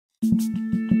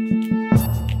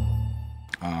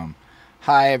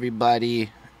Hi, everybody,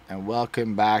 and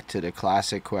welcome back to the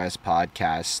Classic Quest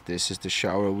podcast. This is the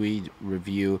show where we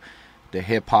review the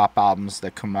hip hop albums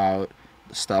that come out,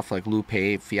 stuff like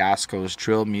Lupe Fiasco's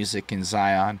Drill Music in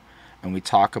Zion, and we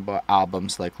talk about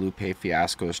albums like Lupe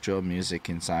Fiasco's Drill Music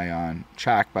in Zion,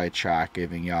 track by track,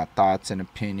 giving y'all thoughts and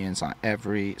opinions on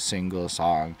every single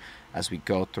song as we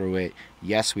go through it.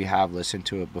 Yes, we have listened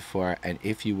to it before, and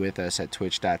if you with us at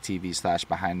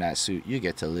twitch.tv/behind that suit, you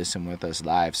get to listen with us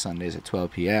live Sundays at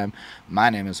 12 p.m. My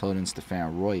name is Holden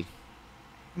Stefan Roy.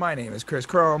 My name is Chris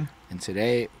Chrome. And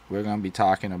today we're going to be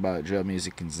talking about Drill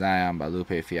Music in Zion by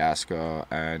Lupe Fiasco,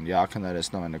 and y'all can let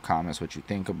us know in the comments what you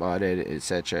think about it,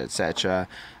 etc., etc.,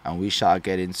 and we shall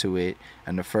get into it.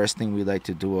 And the first thing we like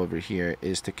to do over here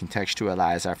is to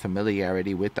contextualize our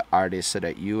familiarity with the artist so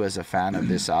that you, as a fan of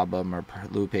this album or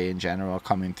Lupe in general,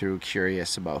 coming through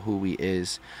curious about who he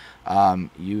is,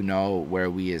 you know where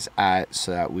we is at,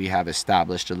 so that we have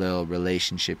established a little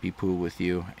relationshipy poo with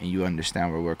you and you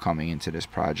understand where we're coming into this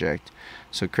project.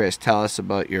 So Chris, tell us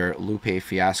about your Lupe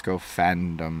Fiasco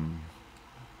fandom.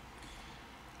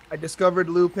 I discovered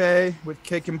Lupe with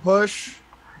Kick and Push,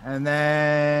 and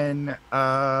then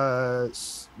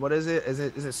what is it? Is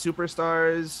it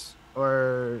Superstars?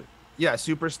 Or yeah,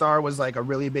 Superstar was like a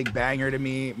really big banger to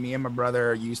me. Me and my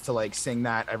brother used to like sing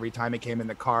that every time it came in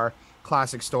the car.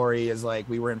 Classic story is like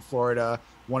we were in Florida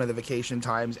one of the vacation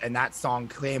times, and that song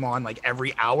came on like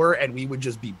every hour, and we would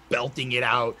just be belting it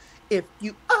out. If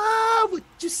you are what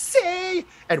you say,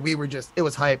 and we were just, it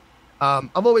was hype. I've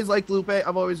always liked Lupe.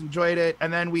 I've always enjoyed it.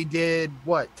 And then we did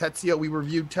what? Tetsuo. We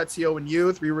reviewed Tetsuo and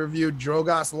Youth. We reviewed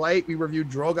Drogas Light. We reviewed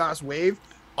Drogas Wave.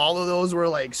 All of those were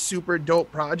like super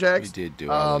dope projects. We did do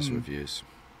all those reviews.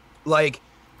 Like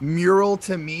Mural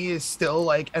to me is still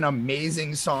like an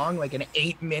amazing song, like an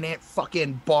 8-minute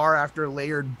fucking bar after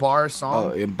layered bar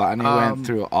song. Oh, and Bonnie went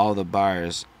through all the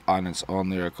bars on its own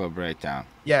lyrical breakdown.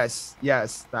 Yes,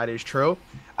 that is true.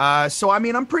 So I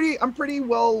mean, I'm pretty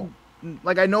well,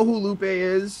 like, I know who Lupe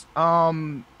is.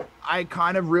 I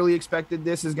kind of really expected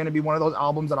this is going to be one of those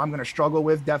albums that I'm going to struggle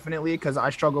with, definitely, because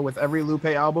I struggle with every Lupe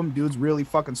album. Dude's really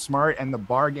fucking smart, and the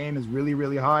bar game is really,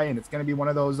 really high, and it's going to be one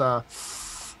of those, I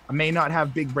may not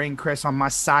have Big Brain Chris on my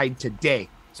side today.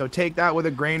 So take that with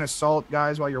a grain of salt,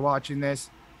 guys, while you're watching this.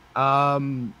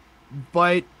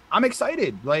 But I'm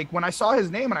excited. Like, when I saw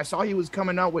his name and I saw he was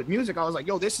coming out with music, I was like,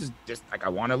 yo, this is just like, I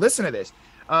want to listen to this.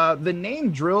 The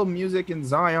name Drill Music in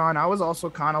Zion, I was also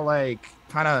kind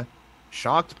of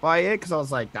shocked by it, because I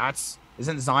was like,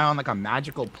 isn't Zion like a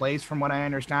magical place from what I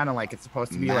understand? And like, it's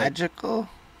supposed to be magical? Like,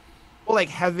 well, like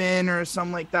heaven or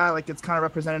something like that. Like, it's kind of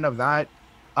representative of that.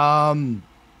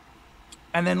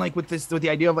 And then like with the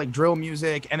idea of like drill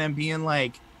music, and then being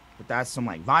like, but that's some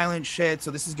like violent shit. So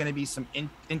this is going to be some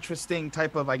interesting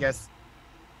type of, I guess,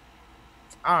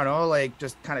 I don't know, like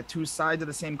just kind of two sides of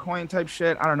the same coin type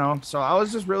shit. I don't know. So I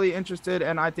was just really interested,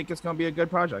 and I think it's going to be a good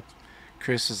project.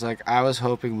 Chris is like, I was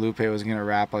hoping Lupe was going to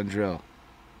rap on drill.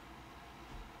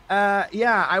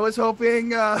 Yeah, I was hoping.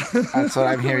 That's what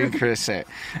I'm hearing Chris say.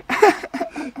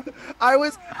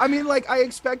 I mean, like, I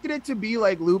expected it to be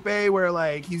like Lupe, where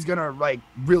like he's gonna like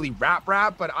really rap,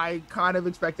 but I kind of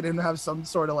expected him to have some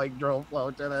sort of like drill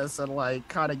flow to this, and like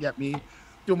kind of get me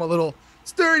do him a little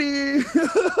sturdy.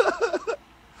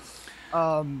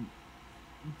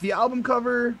 The album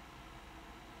cover,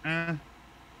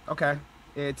 okay,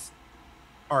 it's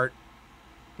art.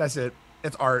 That's it.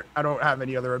 It's art. I don't have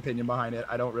any other opinion behind it.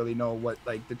 I don't really know what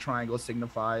like the triangle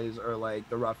signifies, or like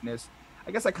the roughness. I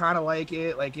guess I kind of like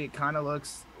it. Like, it kind of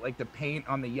looks like the paint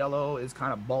on the yellow is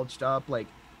kind of bulged up. Like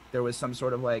there was some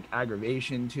sort of like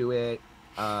aggravation to it.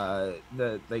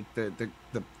 The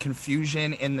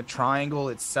confusion in the triangle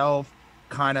itself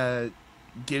kind of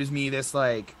gives me this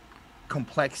like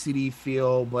complexity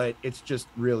feel, but it's just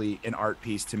really an art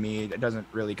piece to me. It doesn't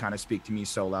really kind of speak to me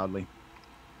so loudly.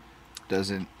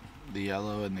 Doesn't the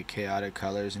yellow and the chaotic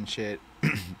colors and shit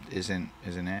isn't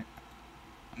it?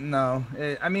 No,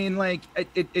 I mean, like,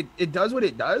 it does what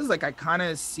it does. Like, I kind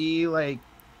of see, like,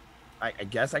 I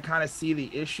guess I kind of see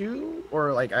the issue,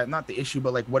 or like, not the issue,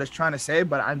 but like what it's trying to say.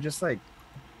 But I'm just like,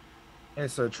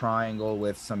 it's a triangle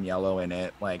with some yellow in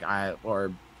it. Like,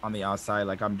 or on the outside,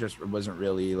 like, wasn't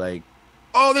really like,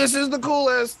 oh, this is the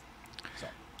coolest. So.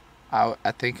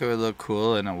 I think it would look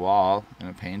cool in a wall, in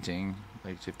a painting.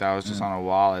 Like, if that was just on a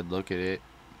wall, I'd look at it.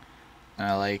 And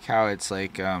I like how it's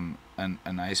like an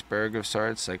iceberg of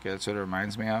sorts. Like, that's what it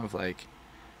reminds me of. Like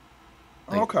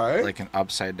okay. Like an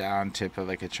upside down tip of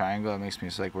like a triangle. It makes me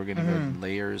feel like we're getting good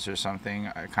layers or something.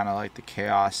 I kind of like the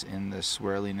chaos in the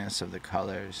swirliness of the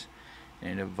colors.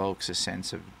 and it evokes a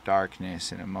sense of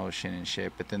darkness and emotion and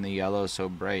shit. But then the yellow is so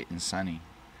bright and sunny.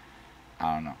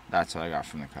 I don't know. That's what I got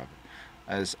from the cover.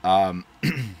 As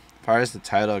far as the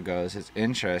title goes, it's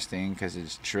interesting because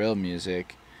it's drill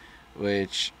music,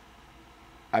 which,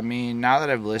 I mean, now that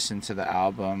I've listened to the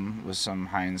album with some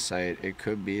hindsight, it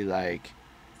could be like,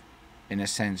 in a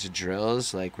sense,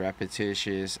 drills, like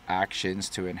repetitious actions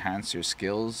to enhance your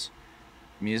skills.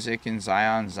 Music in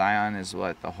Zion. Zion is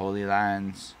what? The Holy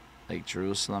Lands. Like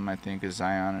Jerusalem, I think, is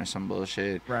Zion or some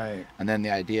bullshit. Right. And then the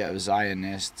idea of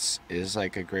Zionists is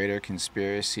like a greater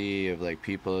conspiracy of like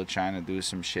people trying to do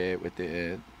some shit with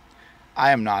it.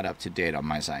 I am not up to date on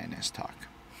my Zionist talk.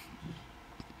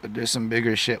 But there's some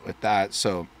bigger shit with that.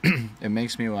 So it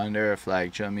makes me wonder if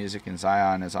like drill music in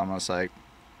Zion is almost like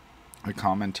a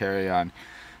commentary on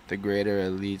the greater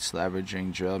elites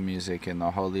leveraging drill music in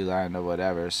the Holy Land or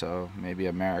whatever. So maybe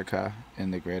America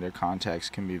in the greater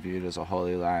context can be viewed as a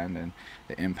Holy Land and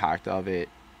the impact of it.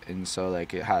 And so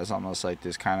like it has almost like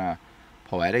this kind of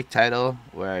poetic title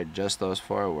where just those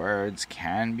 4 words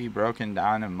can be broken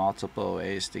down in multiple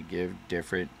ways to give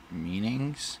different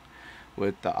meanings,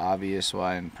 with the obvious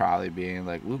one probably being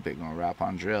like Lupe gonna rap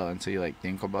on drill, until you like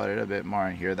think about it a bit more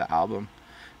and hear the album.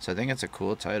 So I think it's a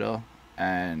cool title,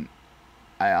 and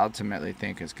I ultimately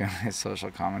think it's going to be a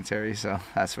social commentary, so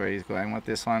that's where he's going with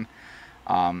this one.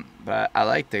 But I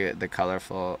like the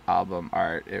colorful album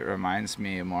art. It reminds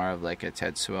me more of like a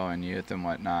Tetsuo and Youth and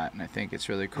whatnot, and I think it's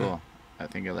really cool. I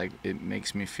think it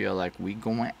makes me feel like we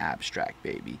going abstract,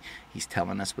 baby. He's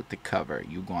telling us with the cover,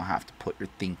 you gonna have to put your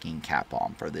thinking cap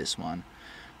on for this one.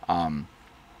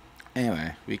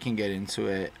 Anyway, we can get into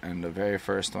it, and the very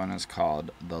first one is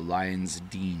called The Lion's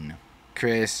Dean.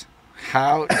 Chris,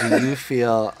 how do you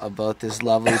feel about this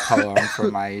lovely poem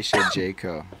from Aisha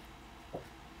Jaco?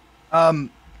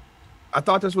 I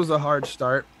thought this was a hard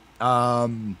start.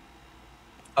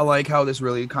 I like how this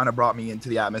really kind of brought me into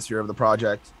the atmosphere of the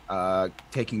project,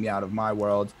 taking me out of my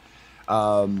world.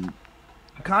 I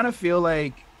kind of feel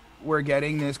like we're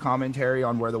getting this commentary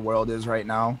on where the world is right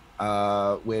now,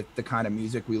 with the kind of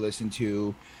music we listen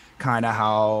to, kind of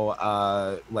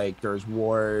how like there's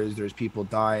wars, there's people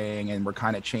dying, and we're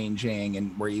kind of changing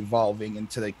and we're evolving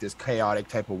into like this chaotic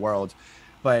type of world.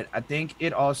 But I think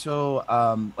it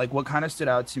also like what kind of stood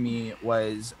out to me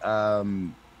was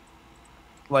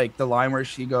like the line where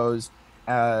she goes,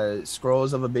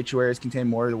 scrolls of obituaries contain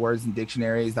more of the words in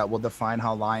dictionaries that will define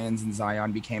how lions in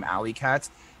Zion became alley cats.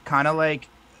 Kind of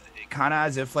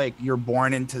as if like you're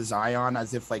born into Zion,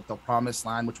 as if like the promised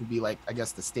land, which would be like, I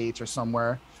guess, the States or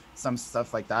somewhere, some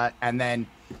stuff like that. And then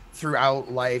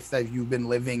throughout life that you've been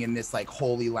living in this like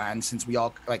holy land, since we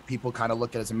all like people kind of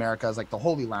look at as America as like the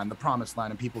holy land, the promised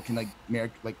land, and people can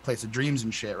like place of dreams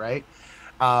and shit, right?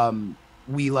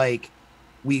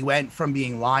 We went from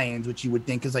being lions, which you would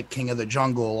think is like king of the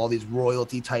jungle, all these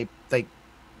royalty type like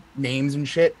names and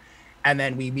shit, and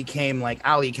then we became like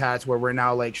alley cats, where we're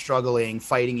now like struggling,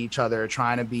 fighting each other,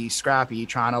 trying to be scrappy,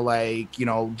 trying to like, you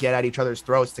know, get at each other's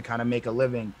throats to kind of make a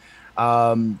living.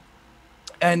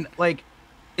 And like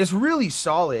it's really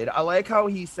solid. I like how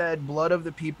he said blood of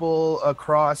the people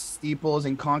across steeples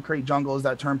and concrete jungles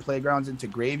that turn playgrounds into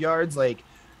graveyards. Like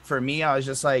for me, I was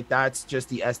just like, that's just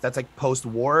that's like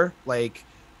post-war. Like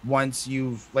once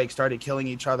you've like started killing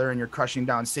each other and you're crushing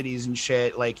down cities and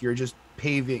shit, like you're just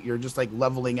paving, you're just like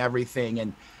leveling everything,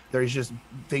 and there's just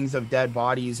things of dead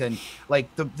bodies, and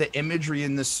like the imagery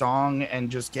in this song, and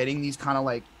just getting these kind of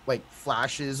like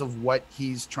flashes of what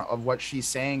what she's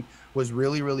saying was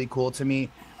really, really cool to me.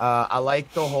 I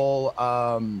like the whole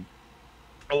I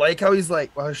like how he's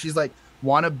like, well, she's like,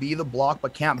 want to be the block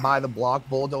but can't buy the block,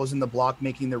 bulldozing the block,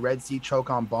 making the Red Sea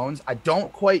choke on bones. I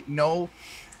don't quite know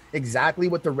exactly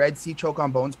what the Red Sea choke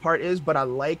on bones part is, but I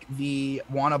like the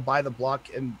want to buy the block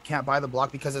and can't buy the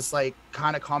block, because it's like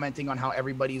kind of commenting on how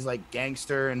everybody's like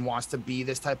gangster and wants to be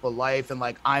this type of life, and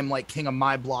like I'm like king of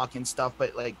my block and stuff,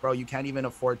 but like, bro, you can't even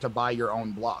afford to buy your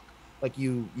own block. Like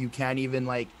you can't even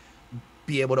like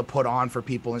be able to put on for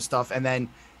people and stuff. And then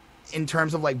in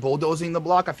terms of like bulldozing the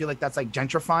block, I feel like that's like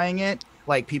gentrifying it.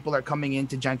 Like people are coming in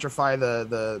to gentrify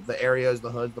the areas,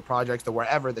 the hoods, the projects, the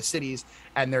wherever, the cities,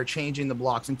 and they're changing the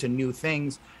blocks into new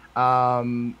things.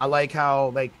 I like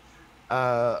how like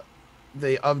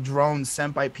the of drones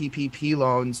sent by PPP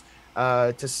loans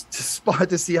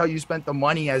to see how you spent the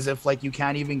money, as if like you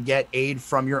can't even get aid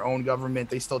from your own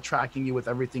government. They still tracking you with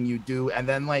everything you do. And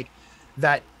then like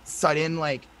that sudden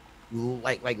like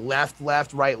left,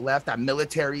 right, left, that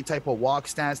military type of walk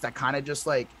stance that kind of just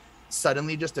like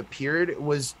suddenly just appeared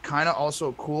was kind of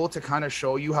also cool, to kind of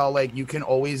show you how like you can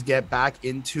always get back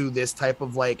into this type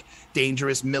of like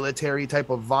dangerous military type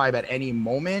of vibe at any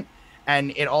moment.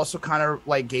 And it also kind of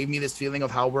like gave me this feeling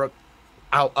of how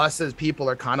us as people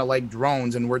are kind of like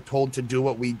drones, and we're told to do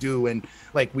what we do, and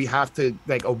like we have to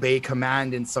like obey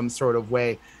command in some sort of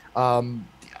way. um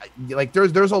like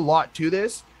there's a lot to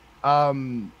this.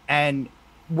 And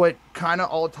what kind of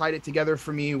all tied it together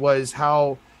for me was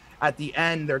how at the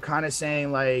end they're kind of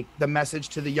saying like the message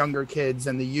to the younger kids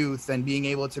and the youth, and being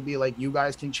able to be like, you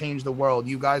guys can change the world,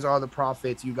 you guys are the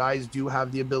prophets, you guys do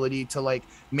have the ability to like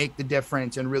make the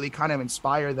difference, and really kind of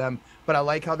inspire them. But I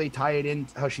like how they tie it in,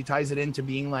 how she ties it into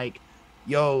being like,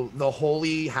 yo, the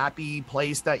holy happy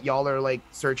place that y'all are like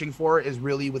searching for is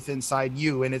really within inside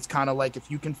you. And it's kind of like, if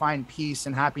you can find peace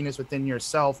and happiness within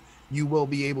yourself, you will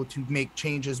be able to make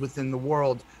changes within the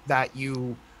world that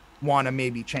you want to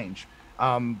maybe change.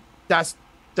 That's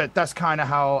that's kind of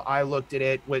how I looked at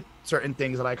it with certain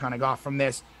things that I kind of got from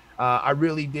this. I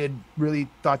really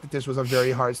thought that this was a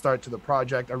very hard start to the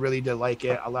project. I really did like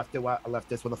it. I left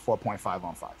this with a 4.5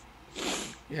 on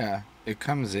 5. Yeah, it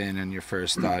comes in and your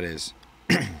first thought is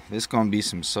this gonna be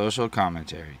some social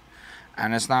commentary,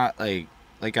 and it's not like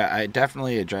I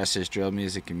definitely addressed this drill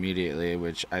music immediately,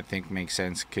 which I think makes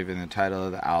sense given the title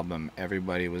of the album.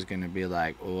 Everybody was gonna be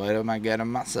like, what am I getting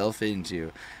myself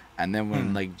into? And then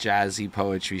when like jazzy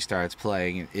poetry starts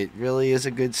playing, it really is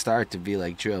a good start to be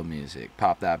like drill music,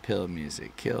 pop that pill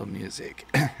music, kill music,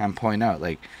 and point out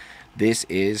like this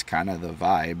is kind of the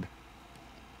vibe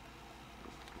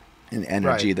and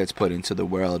energy Right. that's put into the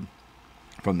world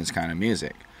from this kind of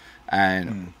music.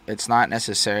 And it's not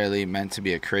necessarily meant to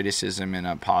be a criticism in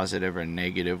a positive or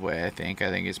negative way. I think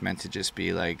it's meant to just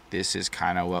be like, this is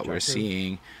kind of what we're Objective.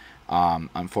 seeing.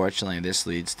 Unfortunately, this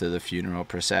leads to the funeral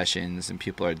processions and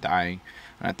people are dying.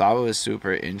 And I thought what was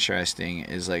super interesting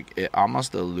is like it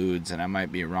almost alludes, and I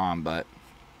might be wrong, but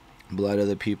blood of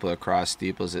the people across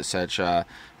steeples, etc.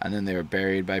 And then they were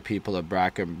buried by people of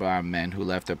black and brown men who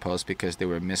left their posts because they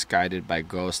were misguided by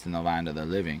ghosts in the land of the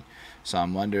living. So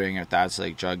I'm wondering if that's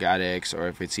like drug addicts, or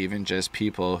if it's even just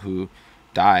people who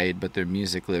died but their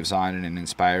music lives on in an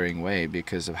inspiring way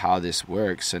because of how this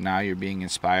works. So now you're being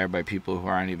inspired by people who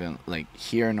aren't even like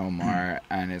here no more,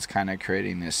 and it's kind of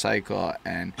creating this cycle.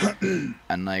 And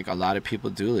like a lot of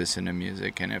people do listen to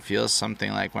music, and it feels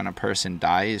something like when a person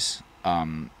dies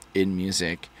in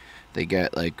music, they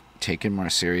get like taken more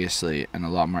seriously and a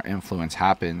lot more influence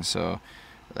happens. So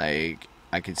like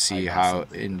I could I see got how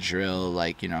something. in drill,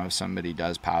 like, you know, if somebody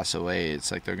does pass away,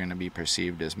 it's like they're going to be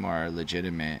perceived as more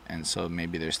legitimate, and so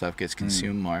maybe their stuff gets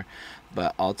consumed more.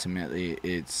 But ultimately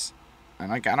it's, and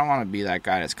like I don't want to be that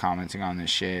guy that's commenting on this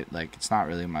shit, like it's not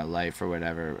really my life or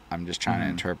whatever. I'm just trying to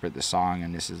interpret the song,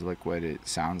 and this is like what it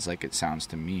sounds like, it sounds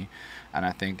to me. And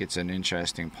I think it's an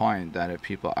interesting point that if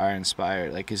people are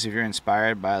inspired, like, because if you're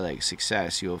inspired by like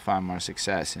success, you will find more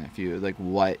success. And if you like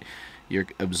what you're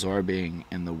absorbing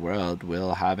in the world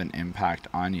will have an impact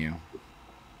on you.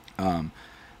 um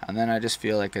and then I just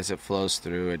feel like as it flows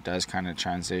through, it does kind of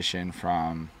transition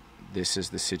from this is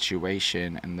the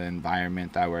situation and the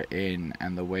environment that we're in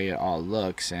and the way it all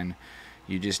looks. And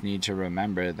you just need to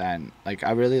remember that, like,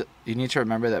 you need to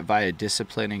remember that via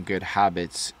discipline and good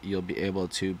habits, you'll be able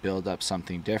to build up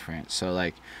something different. So,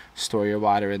 like, store your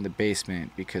water in the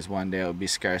basement because one day it'll be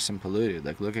scarce and polluted.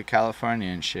 Like, look at California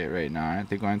and shit right now. Aren't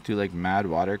they going through, like, mad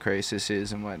water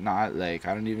crises and whatnot? Like,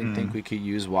 I don't even think we could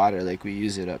use water like we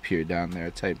use it up here, down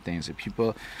there, type things. Like,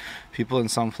 people in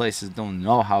some places don't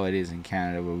know how it is in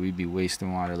Canada, where we be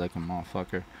wasting water like a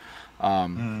motherfucker.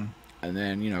 Um, and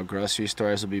then, you know, grocery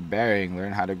stores will be burying.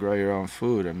 Learn how to grow your own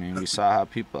food. I mean, we saw how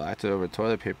people acted over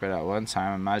toilet paper at one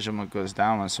time. Imagine what goes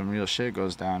down when some real shit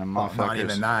goes down and Oh, not motherfuckers.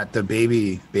 even that. The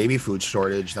baby food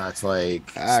shortage that's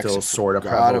like I actually still sort of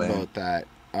forgot prevalent. about that.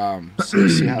 So you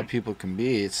see how people can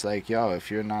be. It's like, yo, if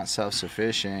you're not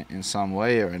self-sufficient in some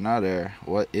way or another,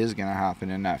 what is gonna happen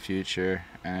in that future?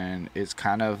 And it's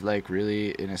kind of like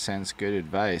really, in a sense, good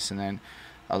advice. And then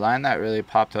a line that really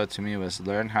popped out to me was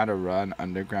learn how to run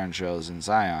underground drills in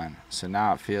Zion. So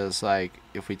now it feels like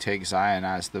if we take Zion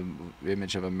as the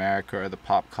image of America or the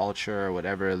pop culture or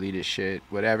whatever elitist shit,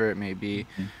 whatever it may be,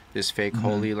 this fake Mm-hmm.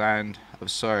 holy land of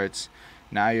sorts,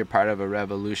 now you're part of a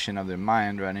revolution of the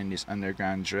mind running these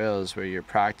underground drills where you're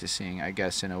practicing, I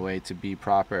guess, in a way to be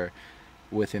proper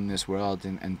within this world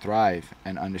and thrive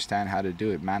and understand how to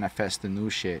do it, manifest the new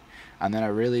shit. And then I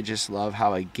really just love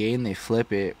how again they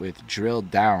flip it with drill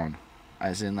down,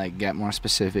 as in like get more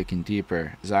specific and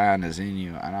deeper. Zion is in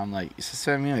you, and I'm like,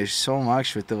 I mean, there's so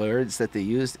much with the words that they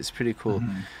used. It's pretty cool.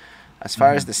 Mm-hmm. As far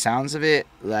Mm-hmm. as the sounds of it,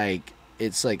 like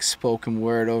it's like spoken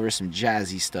word over some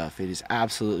jazzy stuff. It is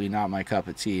absolutely not my cup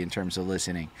of tea in terms of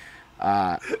listening.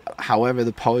 However,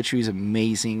 the poetry is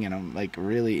amazing, and I'm like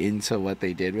really into what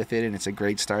they did with it, and it's a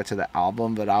great start to the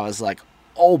album. But I was like,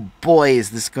 oh boy,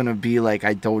 is this gonna be like,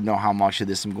 I don't know how much of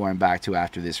this I'm going back to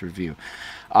after this review.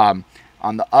 On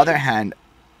the other hand,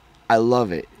 I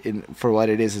love it for what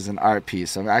it is as an art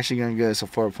piece. I'm actually gonna give this a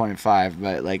 4.5,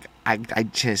 but like I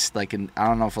just like, I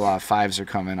don't know if a lot of fives are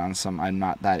coming on some. I'm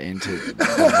not that into the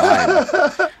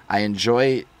vibe. I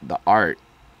enjoy the art.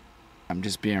 I'm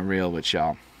just being real with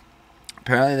y'all.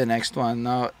 Apparently the next one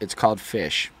though, it's called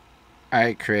Fish.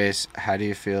 Alright, Chris, how do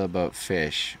you feel about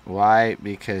fish? Why?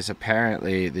 Because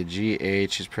apparently the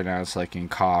GH is pronounced like in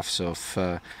cough, so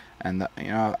and you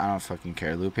know, I don't fucking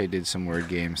care. Lupe did some word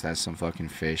games, that's some fucking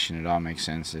fish, and it all makes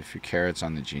sense if your carrot's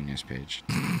on the Genius page.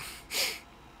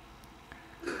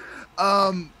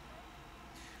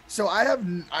 So I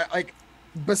like,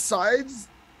 besides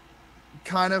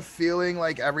kind of feeling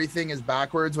like everything is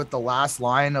backwards with the last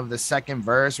line of the second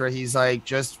verse where he's like,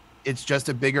 it's just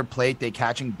a bigger plate, they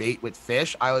catching bait with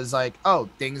fish. I was like, oh,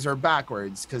 things are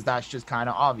backwards, because that's just kind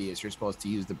of obvious. You're supposed to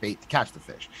use the bait to catch the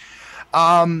fish.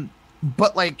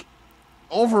 But like,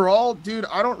 overall, dude,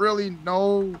 I don't really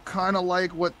know kind of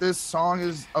like what this song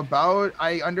is about.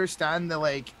 I understand the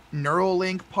like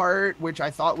Neuralink part, which I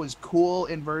thought was cool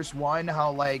in verse 1,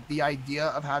 how like the idea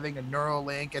of having a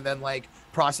Neuralink and then like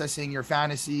processing your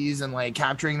fantasies and like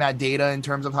capturing that data in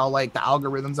terms of how like the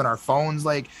algorithms in our phones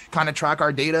like kind of track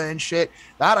our data and shit.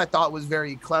 That I thought was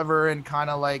very clever and kind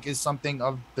of like is something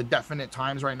of the definite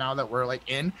times right now that we're like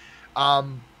in.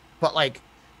 But like,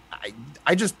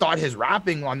 I just thought his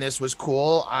rapping on this was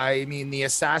cool. I mean, the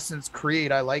Assassin's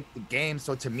Creed, I like the game,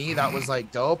 so to me that was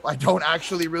like dope. I don't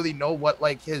actually really know what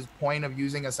like his point of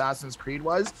using Assassin's Creed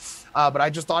was, but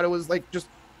I just thought it was like just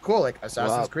cool, like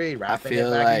Assassin's Creed rapping. I feel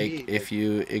like if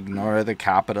you ignore the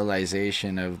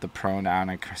capitalization of the pronoun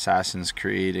Assassin's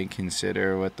Creed and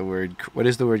consider what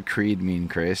does the word creed mean,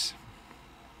 Chris?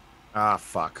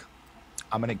 Fuck.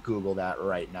 I'm gonna Google that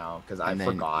right now because I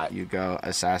forgot. You go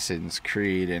Assassin's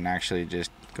Creed and actually just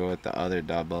go with the other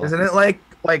double. Isn't it like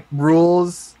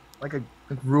rules? Like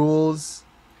rules?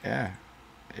 Yeah.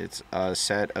 It's a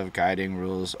set of guiding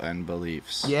rules and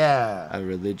beliefs. Yeah. A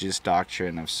religious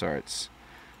doctrine of sorts.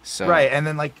 So right, and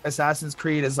then like Assassin's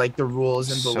Creed is like the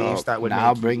rules and beliefs that would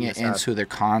now bring it into the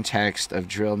context of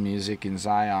drill music and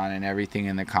Zion and everything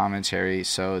in the commentary.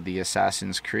 So the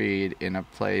Assassin's Creed in a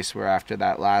place where after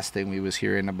that last thing we was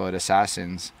hearing about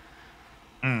assassins,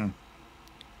 wrapping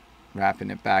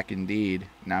it back indeed.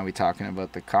 Now we talking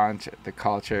about the culture. The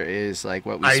culture is like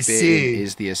what we spit in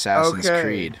is the Assassin's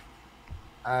Creed.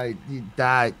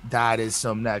 That is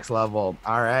some next level.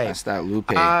 All right, that's that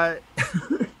Lupe.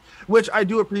 Which I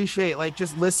do appreciate. Like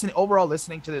just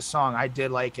listening to this song, I did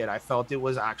like it. I felt it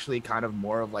was actually kind of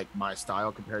more of like my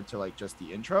style compared to like just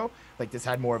the intro. Like this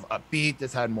had more of upbeat.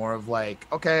 This had more of like,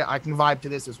 okay, I can vibe to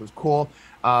this. This was cool.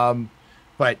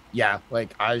 But yeah,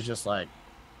 like I was just like,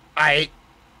 this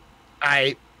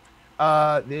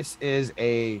is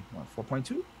a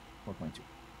 4.2.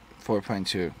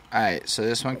 4.2. Alright, so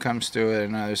this one comes through with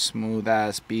another smooth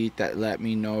ass beat that let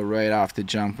me know right off the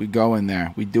jump we going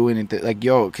there. We doing it like,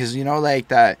 yo, cause you know like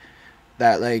that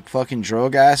like fucking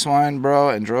Drogas one, bro,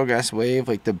 and Drogas Wave,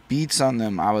 like the beats on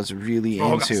them I was really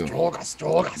into.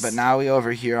 Drogas. But now we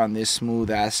over here on this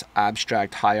smooth ass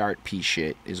abstract high art piece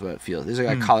shit is what it feels. This is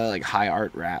like I call it like high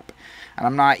art rap. And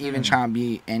I'm not even trying to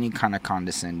be any kind of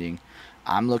condescending.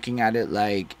 I'm looking at it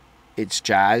like it's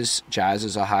jazz. Jazz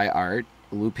is a high art.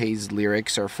 Lupe's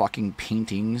lyrics are fucking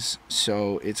paintings,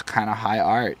 so it's kind of high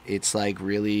art. It's like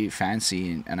really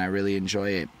fancy, and I really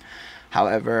enjoy it.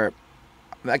 However,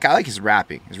 like I like his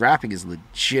rapping. His rapping is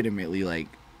legitimately like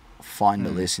fun to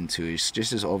listen to. It's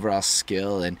just his overall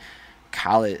skill and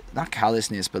not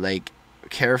callousness, but like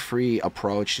carefree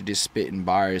approach to just spitting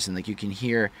bars, and like you can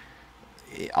hear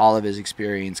all of his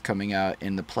experience coming out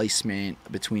in the placement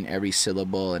between every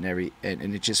syllable and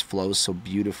and it just flows so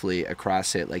beautifully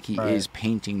across it. Like he is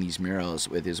painting these murals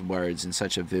with his words in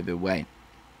such a vivid way.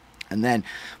 And then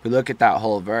we look at that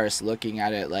whole verse, looking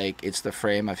at it like it's the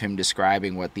frame of him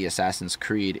describing what the Assassin's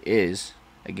Creed is.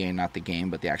 Again, not the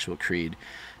game, but the actual creed.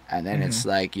 And then it's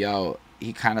like, yo,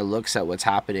 he kind of looks at what's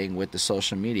happening with the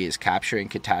social media. Is capturing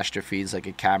catastrophes like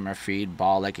a camera feed,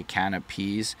 ball like a can of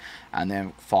peas, and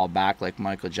then fall back like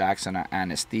Michael Jackson or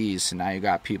anesthesia. So now you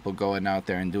got people going out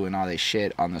there and doing all this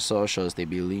shit on the socials. They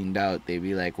be leaned out. They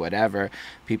be like whatever.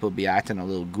 People be acting a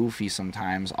little goofy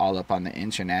sometimes all up on the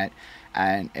internet.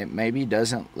 And it maybe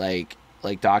doesn't like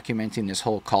documenting this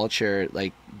whole culture,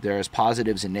 like there's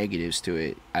positives and negatives to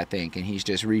it, I think, and he's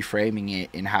just reframing it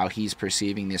in how he's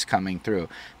perceiving this coming through.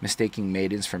 Mistaking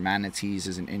maidens for manatees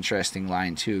is an interesting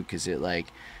line too, because it like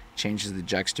changes the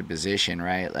juxtaposition,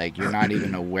 right? Like you're not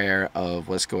even aware of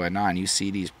what's going on. You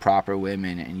see these proper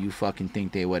women and you fucking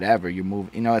think they whatever. You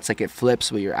move, you know, it's like it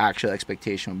flips what your actual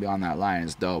expectation will be on that line.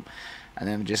 Is dope. And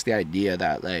then just the idea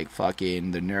that like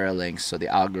fucking the Neuralink, so the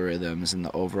algorithms and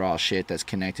the overall shit that's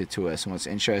connected to us. And what's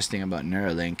interesting about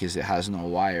Neuralink is it has no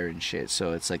wire and shit.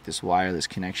 So it's like this wireless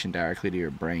connection directly to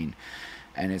your brain.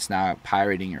 And it's now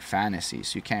pirating your fantasies.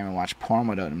 So you can't even watch porn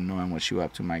without them knowing what you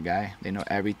up to, my guy. They know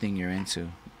everything you're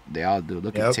into. They all do.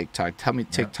 Look at TikTok. Tell me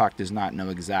TikTok does not know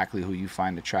exactly who you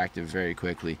find attractive very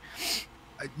quickly.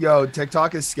 Yo,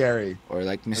 TikTok is scary. Or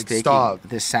like mistaking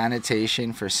the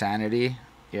sanitation for sanity.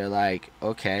 You're like,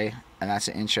 okay, and that's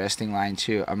an interesting line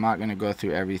too. I'm not gonna go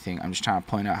through everything. I'm just trying to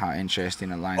point out how interesting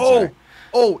the lines are.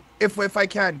 Oh, if I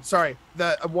can, sorry.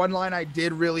 The one line I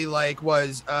did really like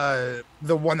was the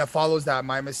one that follows that.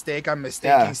 My mistake. I'm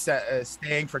mistaking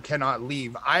staying for cannot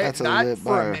leave.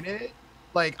 For a minute,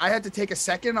 like I had to take a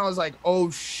second. I was like,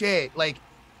 oh shit! Like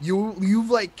you've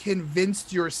like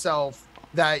convinced yourself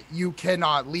that you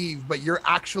cannot leave, but you're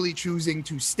actually choosing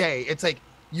to stay. It's like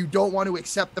you don't want to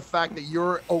accept the fact that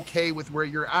you're okay with where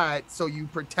you're at, so you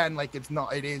pretend like it's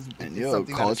not. It is. And yo,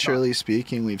 culturally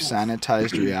speaking, we've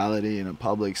sanitized reality in a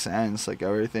public sense. Like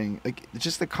everything, like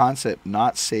just the concept,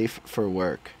 not safe for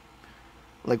work.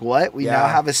 Like what? We now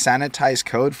have a sanitized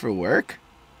code for work.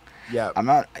 Yeah. I'm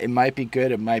not. It might be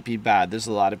good. It might be bad. There's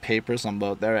a lot of papers on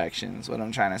both directions. What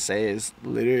I'm trying to say is,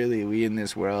 literally, we in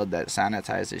this world that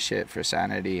sanitizes shit for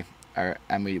sanity,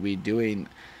 and we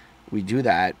do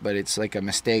that, but it's like a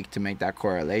mistake to make that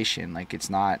correlation. Like it's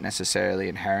not necessarily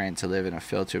inherent to live in a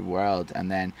filtered world.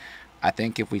 And then I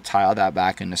think if we tile that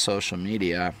back into social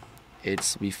media,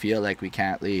 we feel like we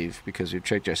can't leave because we've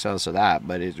tricked ourselves to that,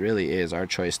 but it really is our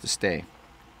choice to stay.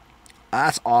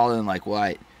 That's all in like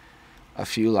what, a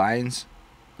few lines.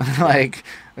 Like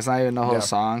it's not even the whole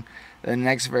song. The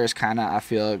next verse kind of, I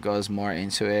feel it goes more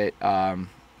into it, kind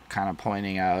of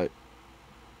pointing out,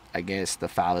 I guess, the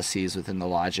fallacies within the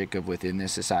logic of within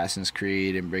this Assassin's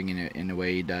Creed and bringing it in the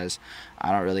way he does.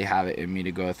 I don't really have it in me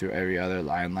to go through every other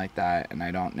line like that, and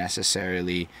I don't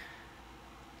necessarily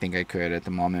think I could at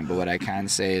the moment, but what I can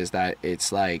say is that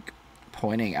it's like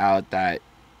pointing out that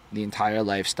the entire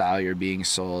lifestyle you're being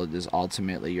sold is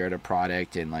ultimately you're the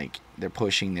product, and like they're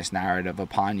pushing this narrative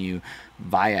upon you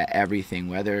via everything,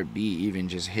 whether it be even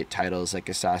just hit titles like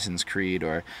Assassin's Creed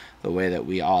or the way that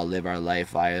we all live our life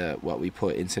via what we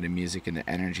put into the music and the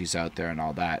energies out there and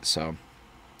all that. So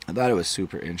I thought it was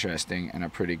super interesting and a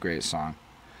pretty great song.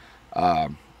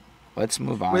 Let's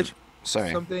move on.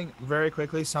 Something very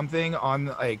quickly, something on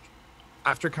like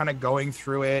after kind of going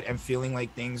through it and feeling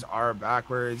like things are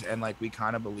backwards and like we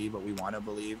kind of believe what we want to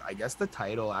believe, I guess the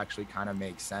title actually kind of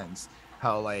makes sense.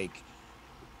 How like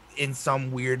in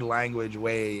some weird language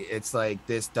way, it's like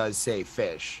this does say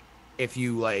fish if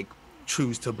you like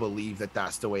choose to believe that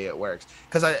that's the way it works.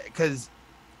 Because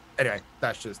anyway,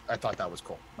 that's just, I thought that was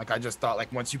cool. Like I just thought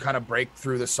like once you kind of break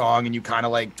through the song and you kind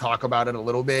of like talk about it a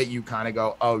little bit, you kind of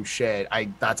go, oh shit,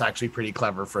 that's actually pretty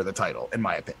clever for the title in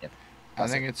my opinion. I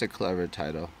think it's a clever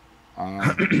title.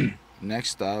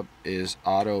 Next up is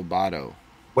Autobotto.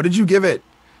 What did you give it?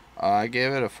 I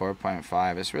gave it a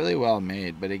 4.5. It's really well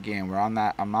made, but again, we're on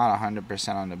that. I'm not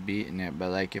 100% on the beat in it,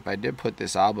 but like if I did put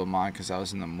this album on because I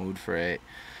was in the mood for it,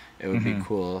 it would be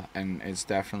cool. And it's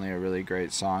definitely a really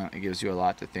great song. It gives you a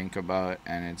lot to think about,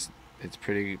 and it's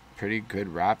pretty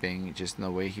good rapping, just in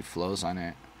the way he flows on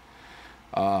it.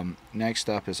 Next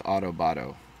up is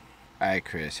Autobotto. All right,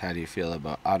 Chris, how do you feel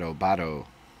about Autobotto?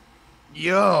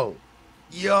 Yo,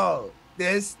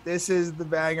 this is the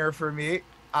banger for me.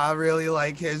 I really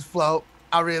like his flow.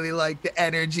 I really like the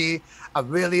energy. I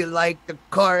really like the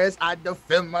chorus. I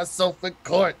defend myself in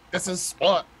court. This is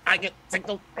sport. I get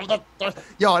tickled from the door.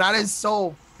 Yo, that is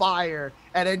so fire.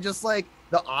 And then just like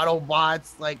the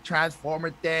Autobots, like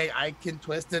Transformer thing, I can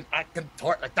twist and I can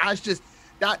tort. Like that's just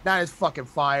that is fucking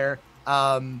fire.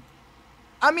 I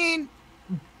mean,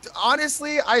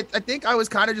 honestly, I think I was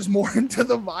kind of just more into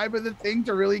the vibe of the thing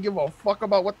to really give a fuck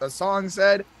about what the song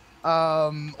said.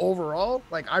 Overall,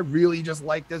 like I really just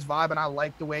like this vibe and I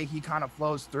like the way he kind of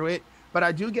flows through it. But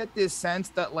I do get this sense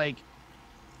that like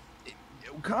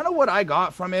kind of what I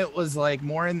got from it was like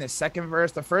more in the second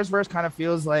verse. The first verse kind of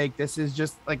feels like this is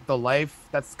just like the life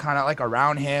that's kind of like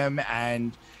around him,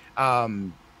 and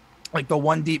like the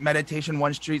one deep meditation,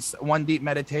 one deep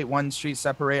meditate, one street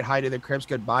separate, hi to the Crips,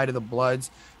 goodbye to the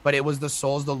Bloods. But it was the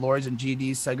souls, the lords, and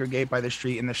GDs segregate by the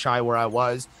street in the shy where I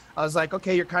was like,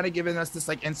 okay, you're kind of giving us this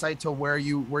like insight to where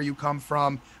you come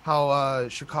from, how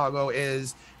Chicago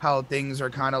is, how things are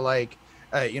kind of like,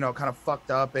 kind of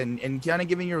fucked up, and kind of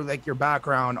giving your like your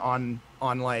background on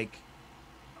like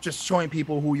just showing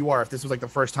people who you are if this was like the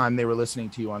first time they were listening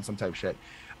to you on some type of shit.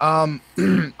 I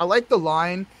like the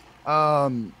line,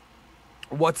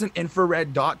 what's an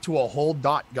infrared dot to a whole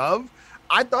 .gov?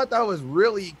 I thought that was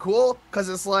really cool because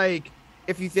it's like,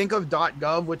 if you think of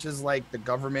 .gov, which is like the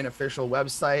government official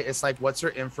website, it's like, what's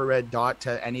your infrared dot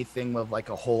to anything of like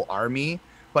a whole army,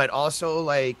 but also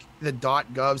like the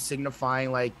 .gov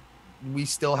signifying like we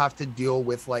still have to deal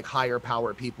with like higher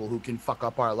power people who can fuck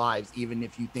up our lives, even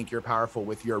if you think you're powerful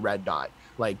with your red dot.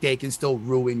 Like they can still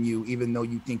ruin you, even though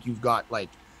you think you've got like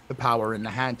the power in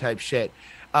the hand type shit.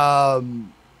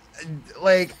 Um,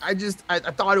 like I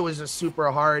thought it was just super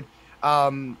hard.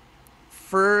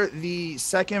 For the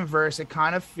second verse, it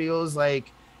kind of feels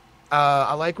like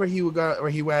I like where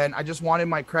he went. I just wanted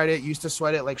my credit. Used to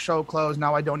sweat it like show clothes.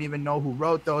 Now I don't even know who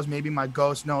wrote those. Maybe my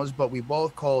ghost knows, but we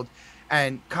both cold.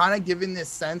 And kind of giving this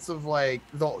sense of like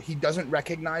he doesn't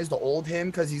recognize the old him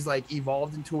because he's like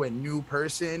evolved into a new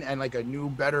person and like a new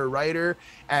better writer.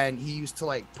 And he used to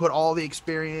like put all the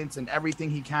experience and everything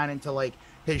he can into like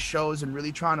his shows and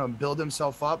really trying to build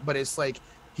himself up. But it's like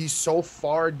he's so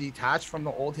far detached from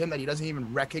the old him that he doesn't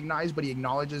even recognize, but he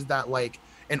acknowledges that like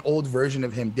an old version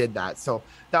of him did that. So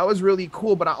that was really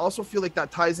cool. But I also feel like that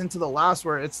ties into the last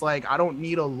where it's like, I don't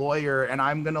need a lawyer and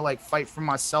I'm going to like fight for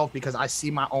myself because I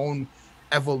see my own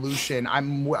evolution.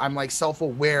 I'm like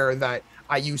self-aware that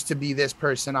I used to be this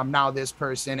person. I'm now this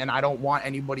person. And I don't want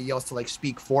anybody else to like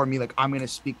speak for me. Like I'm going to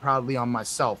speak proudly on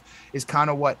myself is kind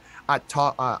of what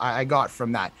I got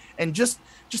from that. And just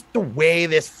the way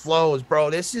this flows, bro,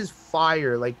 this is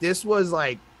fire. Like this was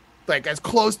like as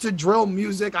close to drill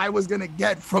music I was gonna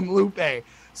get from Lupe.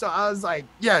 So I was like,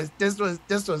 yeah, this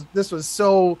was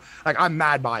so like I'm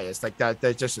mad biased. Like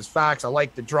that's just as facts. I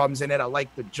like the drums in it. I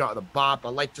like the bop. I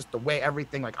like just the way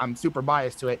everything. Like I'm super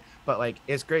biased to it, but like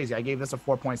it's crazy. I gave this a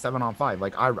 4.7 on 5.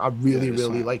 Like I really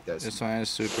like this. This one is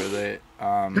super lit.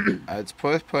 It's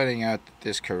worth pointing out that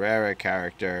this Carrera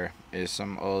character is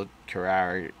some old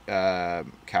Carrera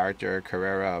character,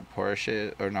 Carrera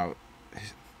Porsche, or no.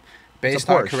 Based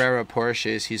on Carrera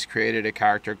Porsches, he's created a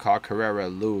character called Carrera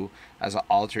Lou as an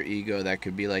alter ego that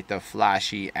could be like the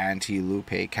flashy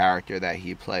anti-Lupe character that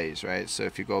he plays, right? So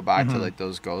if you go back to like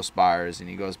those Ghost bars and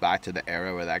he goes back to the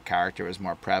era where that character was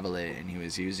more prevalent and he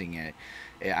was using it,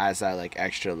 it adds that like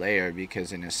extra layer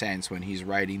because in a sense when he's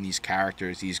writing these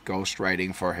characters, he's ghost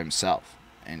writing for himself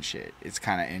and shit. It's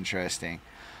kind of interesting.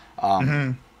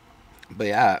 But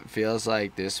yeah, it feels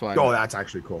like this one. Oh, that's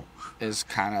actually cool. Is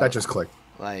kind of that just clicked.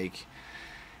 Like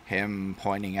him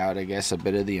pointing out, I guess, a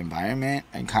bit of the environment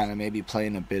and kind of maybe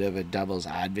playing a bit of a devil's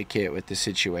advocate with the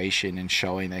situation and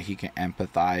showing that he can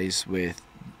empathize with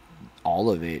all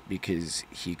of it because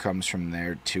he comes from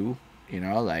there too, you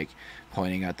know, like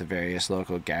pointing out the various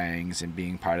local gangs and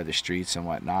being part of the streets and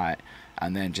whatnot.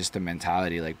 And then just the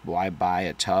mentality, like, why buy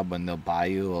a tub when they'll buy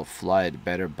you a flood?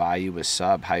 Better buy you a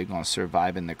sub. How you going to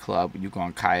survive in the club? You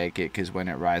going to kayak it because when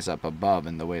it rise up above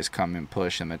and the waves come and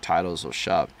push and the titles will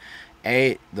shove.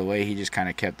 The way he just kind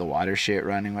of kept the water shit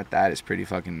running with that is pretty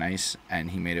fucking nice and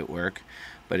he made it work.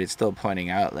 But it's still pointing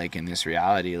out, like, in this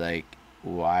reality, like,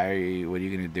 what are you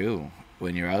going to do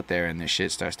when you're out there and this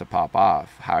shit starts to pop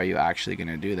off? How are you actually going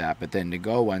to do that? But then to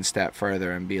go one step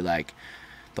further and be like,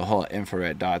 the whole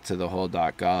infrared dot to the whole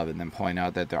 .gov and then point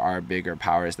out that there are bigger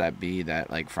powers that be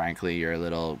that like frankly your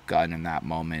little gun in that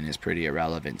moment is pretty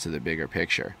irrelevant to the bigger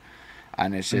picture.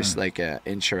 And it's just like a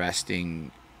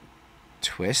interesting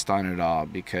twist on it all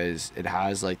because it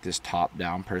has like this top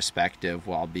down perspective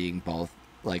while being both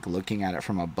like looking at it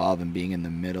from above and being in the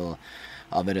middle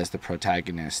of it as the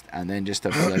protagonist, and then just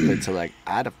to flip it to like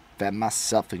I defend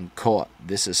myself in court,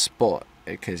 this is sport,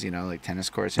 because you know like tennis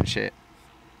courts and shit.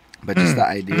 But just the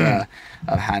idea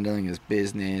of handling his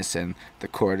business and the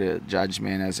court of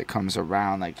judgment as it comes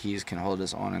around, like he can hold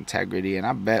his own integrity. And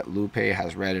I bet Lupe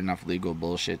has read enough legal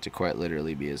bullshit to quite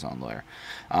literally be his own lawyer.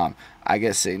 I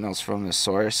get signals from the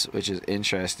source, which is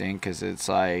interesting because it's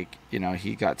like, you know,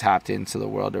 he got tapped into the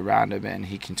world around him and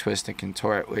he can twist and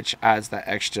contort, which adds that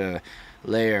extra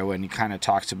layer when he kind of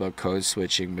talks about code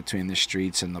switching between the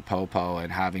streets and the popo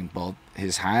and having both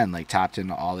his hand like tapped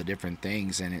into all the different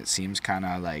things. And it seems kind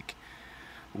of like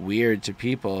weird to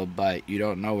people, but you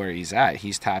don't know where he's at.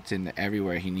 He's tapped into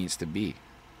everywhere he needs to be.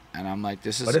 And I'm like,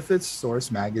 this is... What if it's Source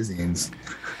magazines?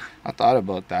 I thought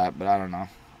about that, but I don't know.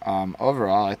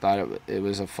 Overall, I thought it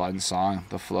was a fun song.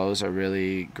 The flows are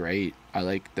really great. I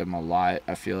like them a lot.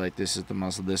 I feel like this is the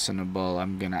most listenable,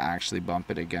 I'm gonna actually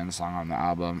bump it again song on the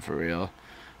album for real.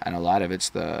 And a lot of it's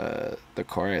the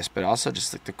chorus, but also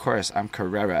just like the chorus, I'm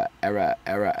Carrera,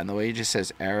 era, and the way he just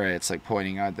says era, it's like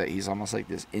pointing out that he's almost like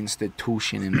this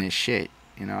institution in this shit.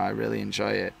 You know, I really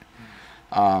enjoy it.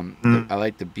 I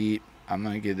like the beat. I'm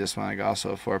gonna give this one like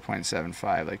also a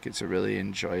 4.75. Like it's a really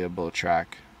enjoyable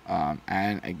track.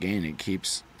 And again, it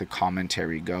keeps the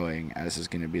commentary going, as is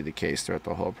going to be the case throughout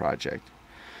the whole project.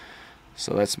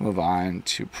 So let's move on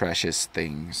to Precious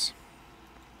Things.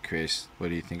 Chris, what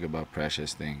do you think about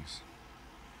Precious Things?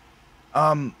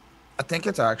 I think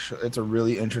it's a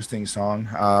really interesting song.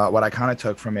 What I kind of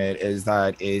took from it is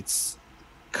that it's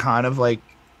kind of like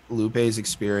Lupe's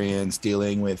experience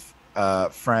dealing with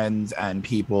friends and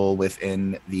people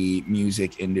within the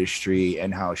music industry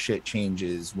and how shit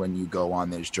changes when you go on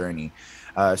this journey.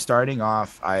 Starting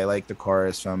off, I like the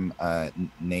chorus from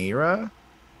Naira.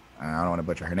 I don't want to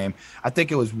butcher her name. I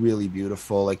think it was really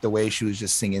beautiful. Like the way she was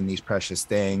just singing these precious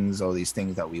things, all these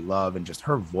things that we love, and just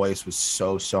her voice was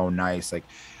so nice. Like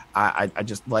I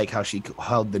just like how she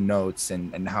held the notes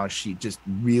and how she just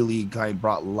really kind of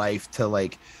brought life to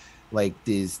like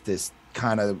this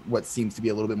kind of what seems to be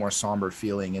a little bit more somber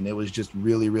feeling, and it was just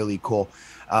really cool.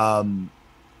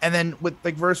 And then with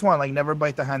like verse one, like never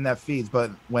bite the hand that feeds,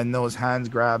 but when those hands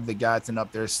grab the gats and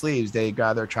up their sleeves, they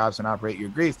grab their traps and operate your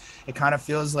griefs. It kind of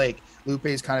feels like Lupe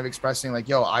is kind of expressing like,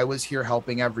 yo, I was here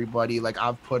helping everybody. Like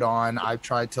I've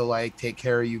tried to like take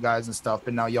care of you guys and stuff,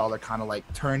 but now y'all are kind of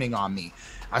like turning on me.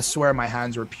 I swear my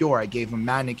hands were pure. I gave him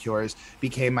manicures,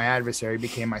 became my adversary,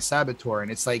 became my saboteur.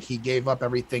 And it's like he gave up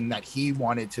everything that he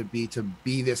wanted to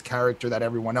be this character that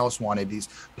everyone else wanted, these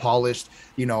polished,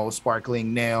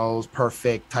 sparkling nails,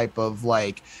 perfect type of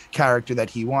like character that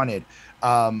he wanted.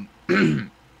 I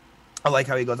like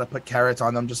how he goes, I put carrots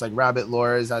on them, just like rabbit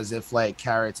lures, as if like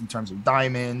carrots in terms of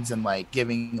diamonds and like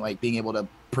giving, like being able to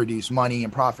produce money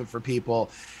and profit for people.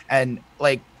 And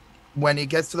like, when it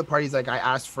gets to the part, he's like, I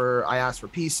asked for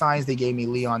peace signs. They gave me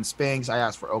Leon Spinks. I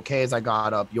asked for okays. I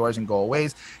got up yours and go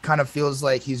aways. Kind of feels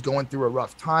like he's going through a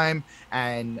rough time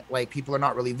and like people are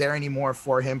not really there anymore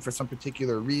for him for some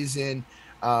particular reason.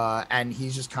 And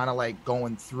he's just kind of like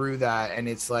going through that. And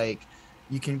it's like,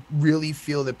 you can really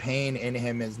feel the pain in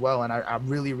him as well. And I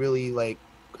really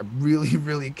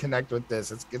connect with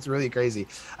this. It's really crazy.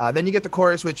 Then you get the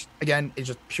chorus, which again is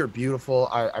just pure beautiful.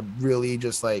 I really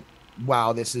just like,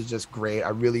 wow, this is just great. I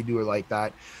really do like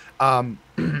that.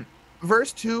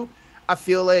 Verse 2, I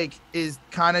feel like is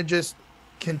kind of just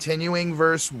continuing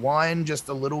verse 1 just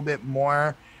a little bit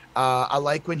more. I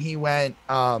like when he went,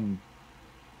 I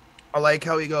like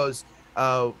how he goes,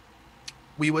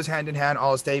 we was hand in hand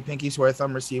all stay, pinky swear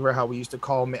thumb receiver, how we used to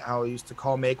call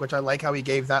make, which I like how he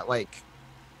gave that like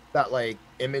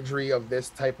imagery of this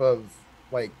type of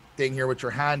like thing here with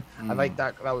your hand. I like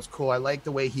that was cool. I like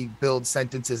the way he builds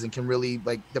sentences and can really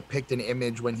like depict an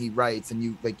image when he writes, and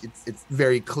you like it's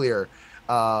very clear.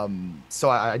 So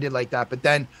I did like that. But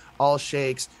then all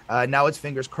shakes, now it's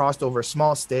fingers crossed over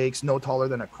small stakes, no taller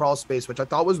than a crawl space, which I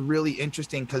thought was really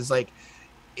interesting because like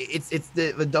it's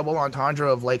the double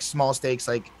entendre of like small stakes,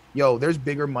 like yo, there's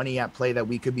bigger money at play that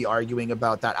we could be arguing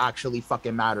about that actually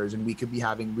fucking matters, and we could be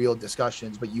having real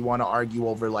discussions, but you want to argue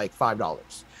over like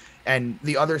 $5. And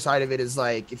the other side of it is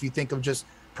like, if you think of just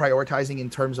prioritizing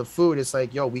in terms of food, it's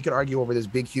like, yo, we could argue over this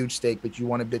big, huge steak, but you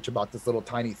want to bitch about this little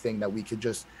tiny thing that we could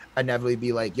just inevitably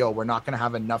be like, yo, we're not going to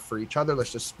have enough for each other.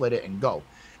 Let's just split it and go.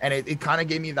 And it kind of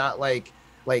gave me that like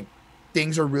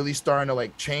things are really starting to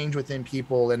like change within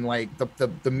people, and like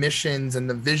the missions and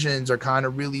the visions are kind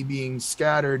of really being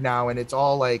scattered now, and it's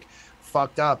all like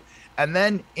fucked up. And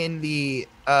then in the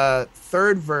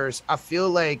third verse, I feel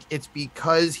like it's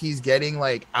because he's getting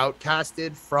like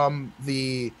outcasted from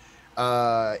the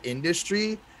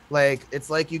industry. Like it's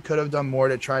like you could have done more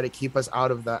to try to keep us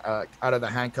out of the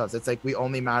handcuffs. It's like we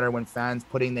only matter when fans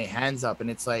putting their hands up, and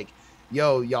it's like,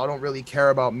 yo, y'all don't really care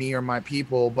about me or my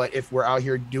people, but if we're out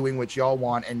here doing what y'all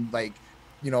want and like,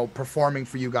 performing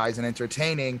for you guys and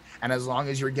entertaining, and as long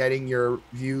as you're getting your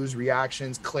views,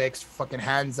 reactions, clicks, fucking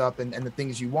hands up and the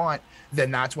things you want,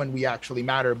 then that's when we actually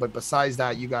matter. But besides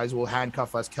that, you guys will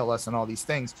handcuff us, kill us, and all these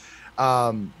things.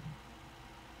 And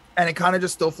it kind of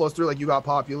just still flows through, like you got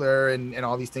popular and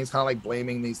all these things, kind of like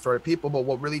blaming these sort of people. But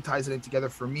what really ties it in together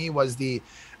for me was the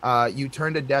you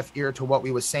turned a deaf ear to what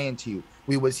we was saying to you.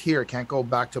 We was here, can't go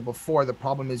back to before. The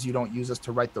problem is you don't use us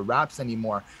to write the raps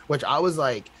anymore, which I was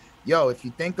like, yo, if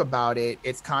you think about it,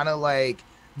 it's kind of like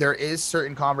there is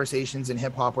certain conversations in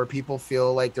hip hop where people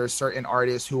feel like there's certain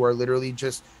artists who are literally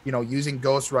just, using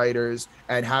ghostwriters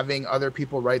and having other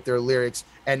people write their lyrics.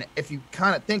 And if you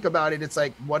kind of think about it, it's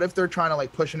like, what if they're trying to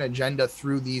like push an agenda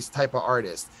through these type of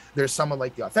artists? There's someone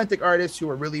like the authentic artists who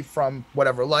are really from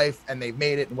whatever life and they've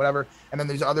made it and whatever. And then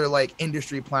there's other like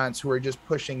industry plants who are just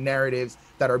pushing narratives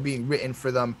that are being written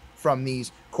for them from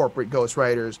these corporate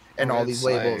ghostwriters and all these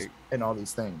labels. and all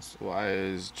these things. Why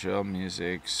is drill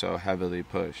music so heavily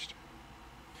pushed?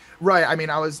 Right. I mean,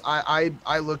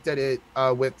 I looked at it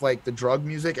with like the drug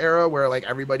music era where like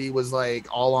everybody was like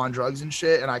all on drugs and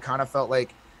shit, and I kind of felt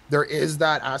like there is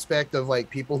that aspect of like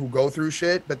people who go through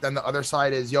shit, but then the other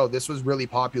side is, yo, this was really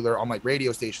popular on like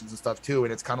radio stations and stuff too,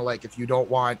 and it's kind of like if you don't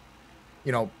want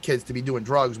kids to be doing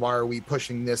drugs, why are we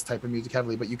pushing this type of music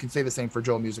heavily? But you can say the same for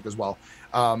drill music as well.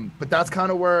 But that's kind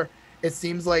of where it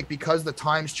seems like, because the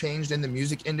times changed in the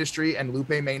music industry and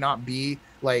Lupe may not be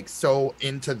like so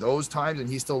into those times and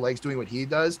he still likes doing what he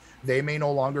does, they may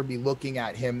no longer be looking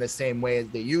at him the same way as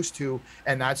they used to.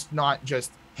 And that's not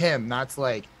just him, that's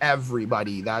like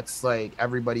everybody, that's like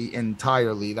everybody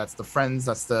entirely, that's the friends,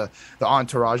 that's the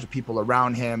entourage, the people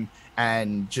around him,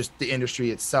 and just the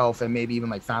industry itself, and maybe even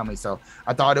like family. So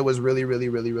I thought it was really, really,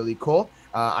 really, really cool.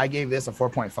 I gave this a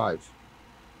 4.5.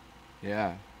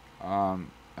 Yeah,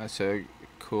 that's a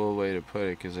cool way to put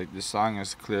it because like the song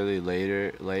is clearly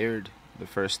layered. The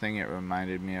first thing it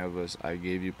reminded me of was "I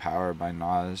Gave You Power" by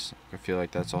Nas. I feel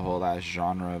like that's a whole ass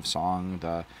genre of song.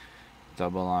 The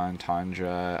double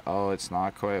entendre, oh, it's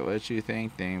not quite what you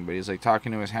think thing, but he's like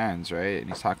talking to his hands, right? And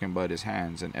he's talking about his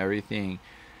hands and everything.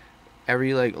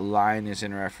 Every like line is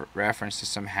in reference to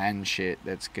some hand shit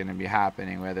that's gonna be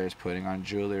happening, whether it's putting on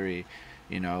jewelry,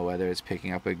 whether it's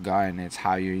picking up a gun. It's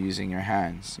how you're using your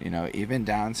hands, even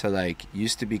down to like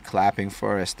used to be clapping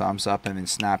for us, thumbs up, and then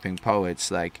snapping poets.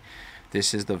 Like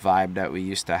this is the vibe that we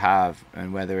used to have,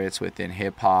 and whether it's within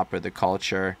hip hop or the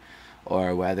culture,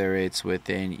 or whether it's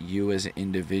within you as an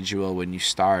individual when you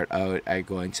start out at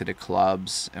going to the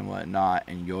clubs and whatnot,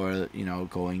 and you're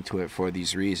going to it for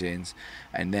these reasons,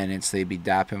 and then it's they be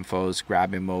dapping foes,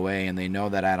 grabbing them away, and they know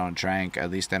that I don't drink, at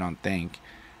least I don't think,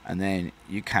 and then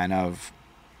you kind of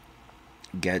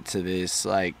get to this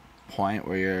like point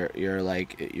where you're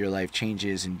like your life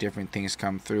changes and different things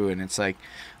come through, and it's like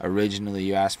originally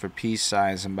you asked for peace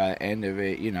signs, and by the end of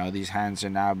it, these hands are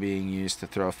now being used to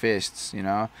throw fists.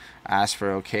 Ask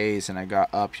for okays and I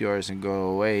got up yours and go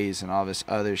aways and all this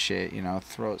other shit,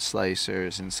 throat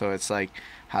slicers. And so it's like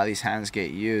how these hands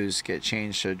get used get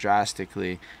changed so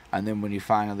drastically, and then when you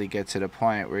finally get to the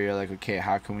point where you're like, okay,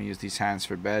 how can we use these hands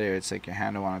for better, it's like your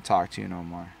hand don't want to talk to you no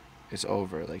more. It's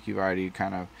over. Like you've already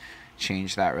kind of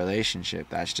changed that relationship.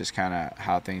 That's just kind of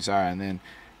how things are. And then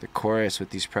the chorus with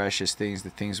these precious things, the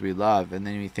things we love, and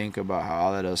then we think about how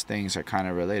all of those things are kind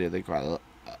of related, like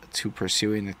to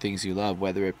pursuing the things you love,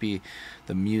 whether it be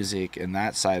the music and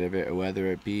that side of it, or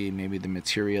whether it be maybe the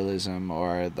materialism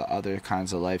or the other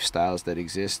kinds of lifestyles that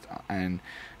exist, and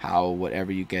how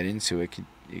whatever you get into, it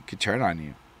could turn on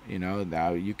you.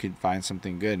 Now you could find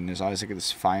something good, and there's always like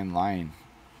this fine line.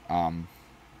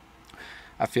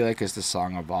 I feel like as the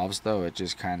song evolves, though, it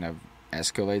just kind of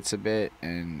escalates a bit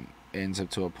and ends up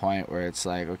to a point where it's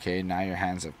like, okay, now your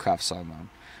hands have cuffs on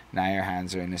them. Now your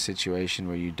hands are in a situation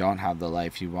where you don't have the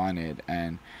life you wanted.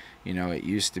 And, it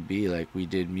used to be like we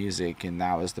did music and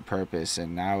that was the purpose.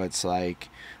 And now it's like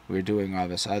we're doing all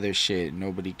this other shit.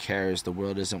 Nobody cares. The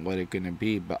world isn't what it's going to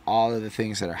be. But all of the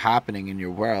things that are happening in your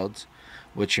world,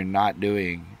 what you're not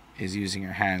doing is using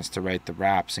your hands to write the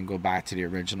raps and go back to the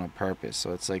original purpose.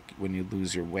 So it's like when you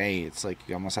lose your way, it's like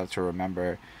you almost have to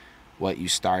remember what you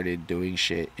started doing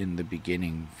shit in the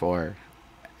beginning for,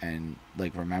 and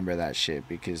like remember that shit,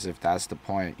 because if that's the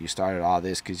point, you started all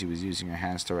this because you was using your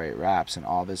hands to write raps, and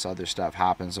all this other stuff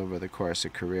happens over the course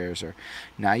of careers, or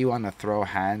now you want to throw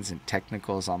hands and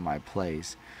technicals on my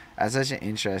plays. That's such an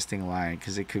interesting line,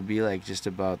 because it could be like just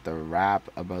about the rap,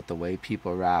 about the way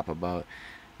people rap, about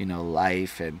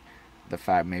life, and the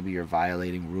fact maybe you're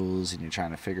violating rules and you're trying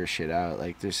to figure shit out.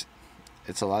 Like it's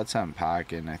a lot to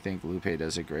unpack, and I think Lupe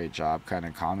does a great job kind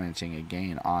of commenting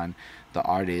again on the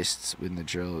artists in the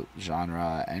drill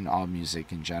genre and all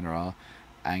music in general,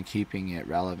 and keeping it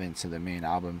relevant to the main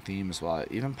album themes, while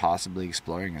even possibly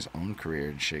exploring his own career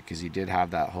and shit, because he did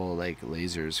have that whole like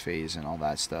lasers phase and all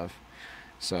that stuff.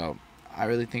 So I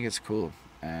really think it's cool,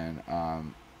 and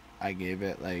I gave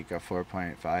it like a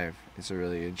 4.5. It's a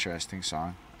really interesting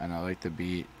song, and I like the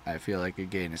beat. I feel like,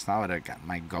 again, it's not what I got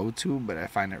my go-to, but I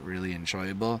find it really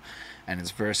enjoyable, and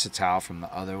it's versatile from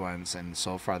the other ones. And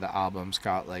so far, the album's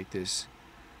got like this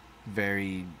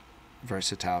very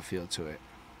versatile feel to it.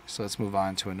 So let's move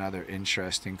on to another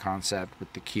interesting concept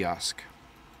with the kiosk.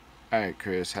 All right,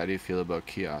 Chris, how do you feel about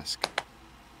kiosk?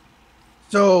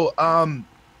 So,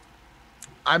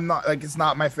 I'm not like, it's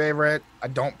not my favorite. I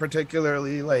don't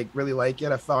particularly like really like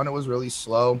it. I found it was really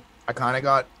slow. I kind of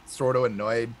got sort of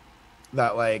annoyed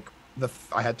that like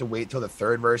I had to wait till the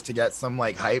third verse to get some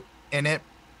like hype in it.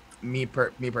 Me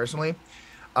personally,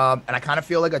 and I kind of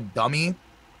feel like a dummy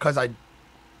because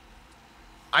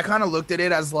I kind of looked at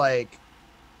it as like,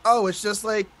 oh, it's just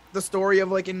like the story of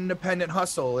like an independent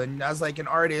hustle. And as like an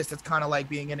artist, it's kind of like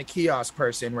being in a kiosk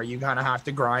person where you kind of have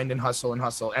to grind and hustle and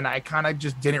hustle. And I kind of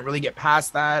just didn't really get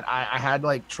past that. I had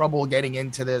like trouble getting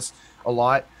into this a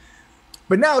lot.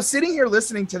 But now sitting here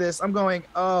listening to this, I'm going,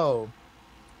 oh,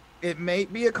 it may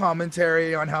be a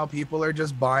commentary on how people are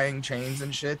just buying chains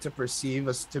and shit to perceive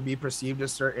us to be perceived a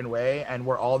certain way, and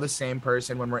we're all the same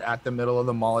person when we're at the middle of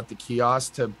the mall at the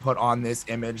kiosk to put on this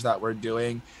image that we're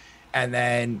doing. And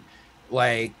then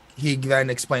like he then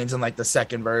explains in like the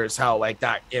second verse how like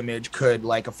that image could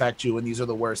like affect you and these are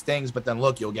the worst things, but then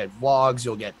look, you'll get vlogs,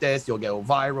 you'll get this, you'll go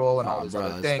viral and all Oh, these bro,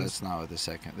 other things. that's not what the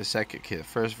second kid.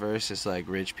 First verse is like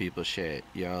rich people shit,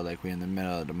 yo. Like we in the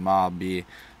middle of the mall, B,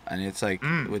 and it's like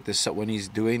Mm, with this when he's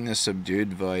doing the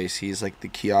subdued voice, he's like the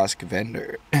kiosk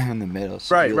vendor in the middle.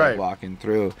 So right, you like right. walking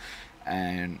through,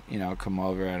 and come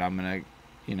over, and I'm gonna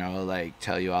like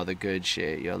tell you all the good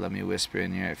shit. Yo, let me whisper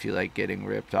in here. If you like getting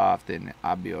ripped off, then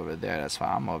I'll be over there. That's why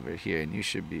I'm over here, and you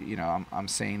should be. I'm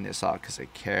saying this all because I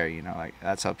care. Like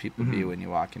that's how people be Mm-hmm. when you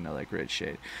walk into like rich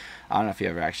shit. I don't know if you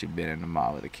ever actually been in a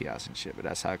mall with a kiosk and shit, but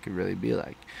that's how it could really be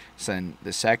like. So in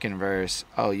the second verse,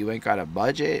 oh, you ain't got a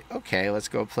budget? Okay, let's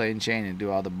go play in chain and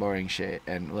do all the boring shit.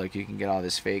 And look, you can get all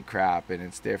this fake crap and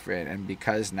it's different. And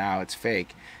because now it's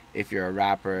fake, if you're a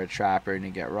rapper or a trapper and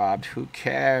you get robbed, who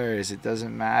cares? It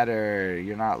doesn't matter.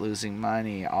 You're not losing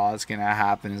money. All that's gonna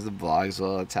happen is the blogs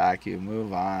will attack you,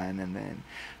 move on, and then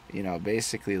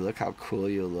basically look how cool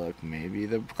you look. Maybe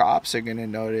the cops are gonna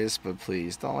notice, but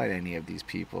please don't let any of these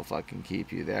people fucking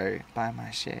keep you there. Buy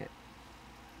my shit.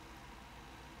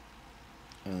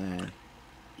 And then,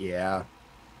 Yeah.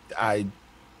 I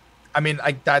I mean,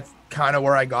 like that's kind of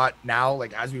where I got now.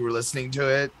 Like as we were listening to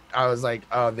it, I was like,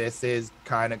 "Oh, this is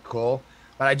kind of cool,"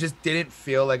 but I just didn't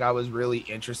feel like I was really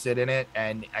interested in it,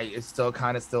 and it still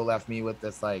kind of still left me with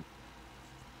this like,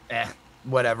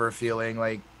 whatever feeling.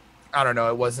 Like I don't know,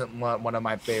 it wasn't one of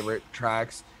my favorite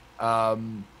tracks.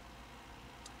 Um,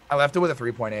 I left it with a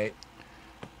 3.8.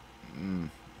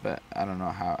 but I don't know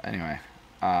how. Anyway,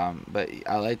 but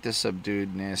I like the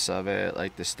subduedness of it,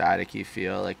 like the staticky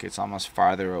feel, like it's almost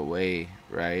farther away,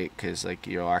 right? Because like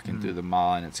you're walking through Mm-hmm. the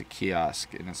mall and it's a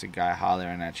kiosk and it's a guy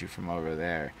hollering at you from over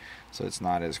there, so it's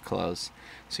not as close.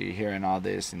 So you're hearing all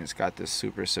this and it's got this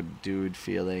super subdued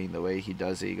feeling. The way he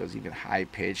does it, he goes even high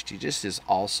pitched. He just is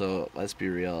also, let's be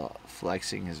real,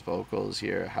 flexing his vocals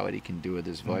here, how what he can do with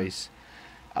his Mm-hmm. voice.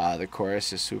 The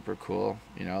chorus is super cool.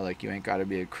 Like you ain't got to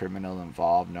be a criminal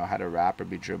involved, know how to rap or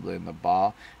be dribbling the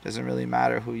ball. Doesn't really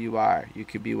matter who you are. You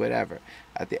could be whatever.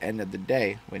 At the end of the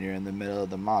day, when you're in the middle of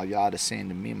the mall, y'all just saying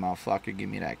to me, motherfucker, give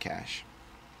me that cash.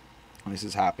 And this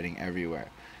is happening everywhere.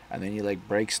 And then he like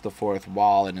breaks the fourth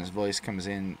wall and his voice comes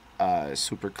in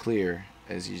super clear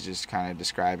as he's just kind of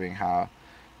describing how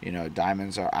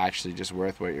diamonds are actually just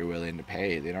worth what you're willing to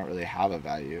pay. They don't really have a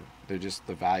value. They're just,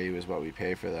 the value is what we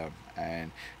pay for them.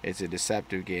 And it's a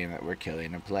deceptive game that we're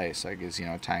killing to play. So I guess,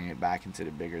 tying it back into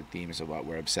the bigger themes of what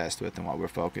we're obsessed with and what we're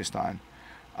focused on.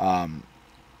 Um,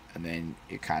 and then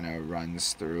it kind of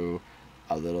runs through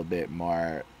a little bit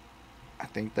more. I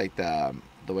think like the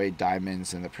way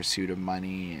diamonds and the pursuit of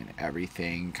money and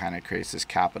everything kind of creates this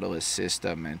capitalist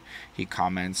system, and he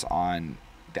comments on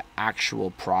the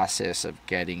actual process of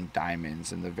getting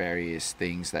diamonds and the various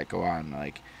things that go on,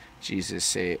 like Jesus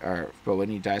say, but when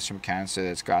he dies from cancer,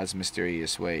 that's God's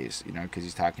mysterious ways, because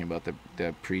he's talking about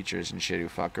the preachers and shit who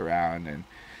fuck around and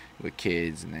with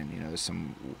kids, and then there's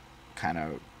some kind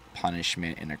of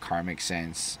punishment in a karmic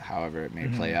sense, however it may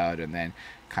Mm-hmm. play out, and then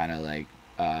kind of like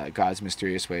God's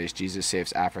mysterious ways. Jesus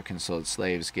saves African sold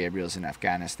slaves. Gabriel's in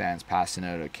Afghanistan's passing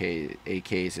out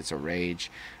AKs. It's a rage.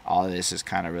 All of this is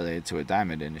kind of related to a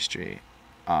diamond industry.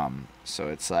 So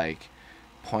it's like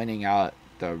pointing out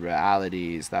the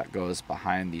realities that goes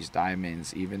behind these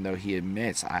diamonds, even though he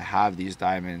admits I have these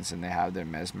diamonds and they have their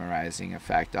mesmerizing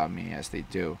effect on me as they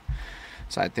do.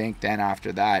 So I think then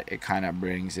after that, it kind of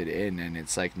brings it in, and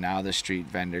it's like now the street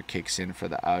vendor kicks in for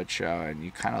the outro, and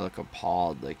you kind of look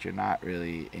appalled, like you're not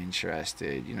really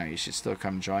interested. You should still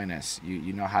come join us.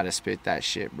 You know how to spit that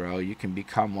shit, bro. You can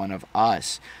become one of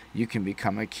us. You can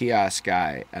become a kiosk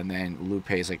guy. And then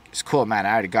Lupe's like, it's cool, man.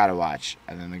 I already got to watch.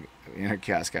 And then the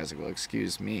kiosk guy's like, well,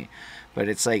 excuse me. But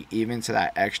it's like even to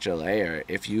that extra layer,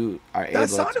 if you are That able to,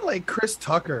 sounded like Chris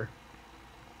Tucker.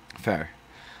 fair.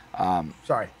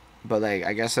 Sorry. But like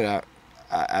I guess what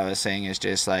I was saying is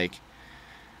just like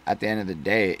at the end of the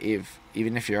day, if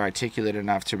even if you're articulate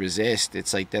enough to resist,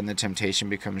 it's like then the temptation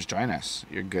becomes join us.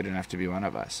 You're good enough to be one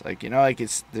of us. Like like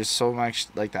it's there's so much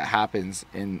like that happens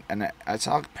and it's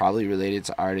all probably related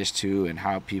to artists too and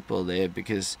how people live,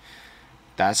 because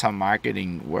that's how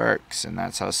marketing works, and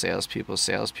that's how salespeople.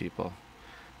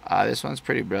 This one's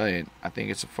pretty brilliant. I think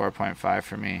it's a 4.5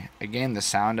 for me. Again, the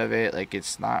sound of it, like,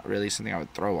 it's not really something I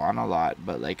would throw on a lot,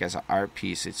 but like as an art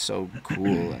piece, it's so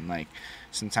cool, and like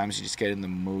sometimes you just get in the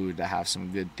mood to have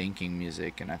some good thinking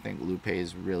music, and I think Lupe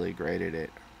is really great at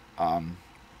it. Um,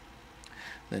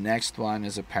 the next one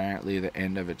is apparently the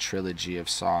end of a trilogy of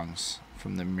songs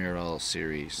from the Mural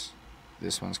series.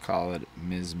 This one's called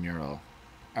Ms. Mural.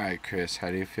 All right, Chris, how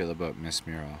do you feel about Miss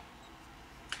Mural?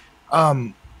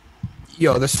 Um,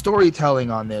 the storytelling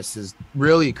on this is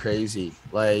really crazy.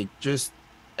 Like, just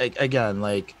again,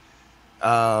 like,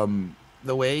 um,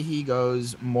 the way he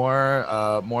goes more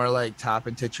like tap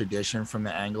into tradition from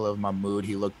the angle of Mahmood.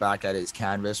 He looked back at his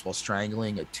canvas while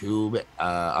strangling a tube,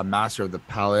 a master of the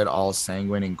palette, all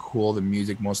sanguine and cool. The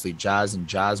music mostly jazz and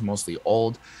jazz mostly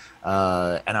old.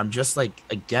 And I'm just like,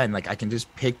 again, like I can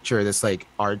just picture this like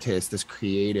artist, this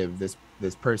creative, this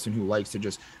person who likes to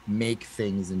just make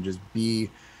things and just be,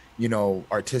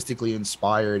 artistically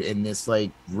inspired in this like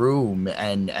room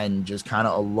and just kind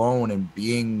of alone and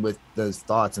being with those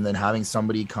thoughts, and then having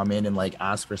somebody come in and like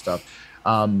ask for stuff.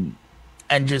 And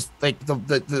just like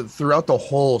the throughout the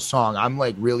whole song, I'm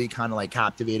like really kind of like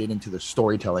captivated into the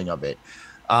storytelling of it.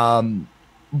 um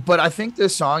but I think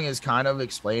this song is kind of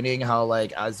explaining how,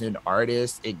 like, as an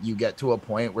artist, you get to a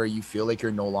point where you feel like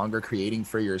you're no longer creating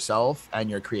for yourself and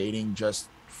you're creating just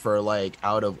for like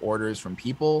out of orders from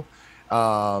people.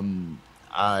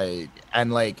 I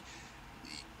and like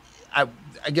I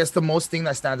I guess the most thing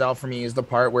that stands out for me is the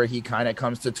part where he kind of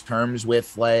comes to terms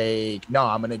with like, no,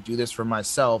 I'm gonna do this for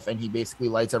myself, and he basically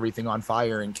lights everything on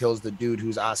fire and kills the dude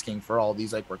who's asking for all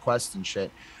these like requests and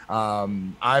shit.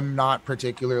 I'm not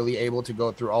particularly able to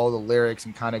go through all the lyrics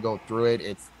and kind of go through it.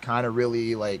 It's kind of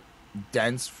really like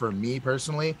dense for me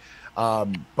personally.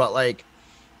 But like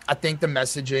I think the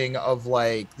messaging of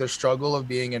like the struggle of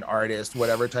being an artist,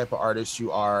 whatever type of artist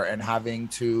you are, and having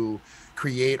to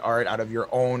create art out of your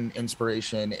own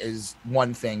inspiration is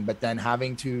one thing, but then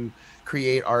having to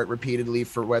create art repeatedly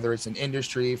for whether it's an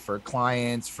industry, for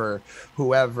clients, for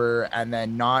whoever, and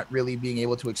then not really being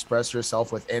able to express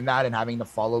yourself within that and having to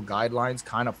follow guidelines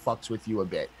kind of fucks with you a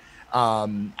bit.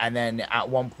 And then at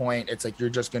one point, it's like you're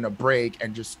just gonna break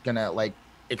and just gonna like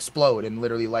explode and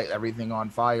literally light everything on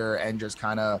fire and just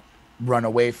kind of run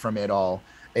away from it all,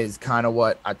 is kind of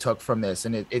what I took from this.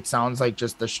 And it sounds like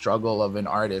just the struggle of an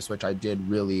artist, which I did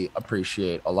really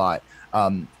appreciate a lot.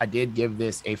 I did give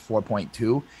this a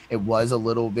 4.2. It was a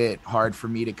little bit hard for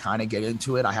me to kind of get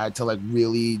into it. I had to like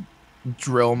really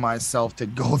drill myself to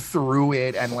go through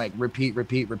it and like repeat.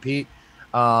 But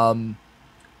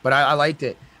I liked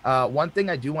it. One thing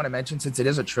I do want to mention, since it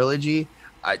is a trilogy,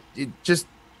 I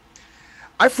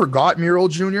forgot Mural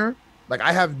Jr. Like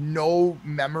I have no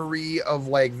memory of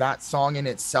like that song in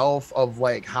itself, of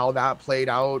like how that played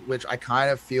out, which I kind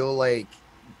of feel like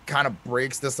kind of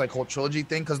breaks this like whole trilogy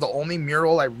thing, because the only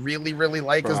Mural I really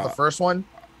like is the Bro, first one,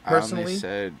 I only personally.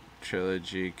 said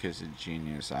trilogy because of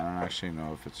Genius. I don't actually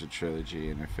know if it's a trilogy,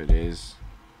 and if it is,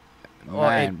 Well, it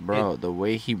man, it bro, the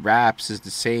way he raps is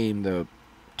the same. The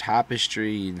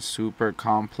tapestry and super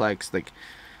complex, like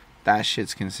that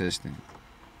shit's consistent.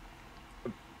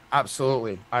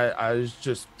 absolutely. I was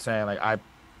just saying like I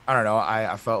don't know.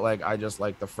 I felt like I just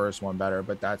liked the first one better,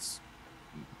 but that's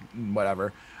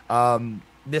whatever.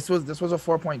 This was a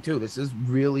 4.2. This is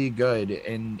really good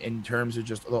in terms of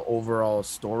just the overall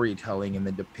storytelling and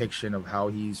the depiction of how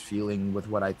he's feeling with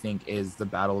what I think is the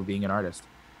battle of being an artist.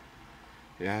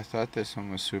 Yeah, I thought this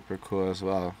one was super cool as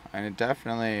well, and it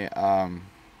definitely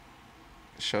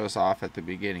shows off at the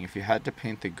beginning. If you had to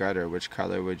paint the gutter, which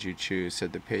color would you choose?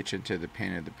 Said the patron to the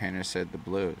painter. The painter said the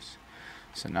blues.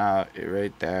 So now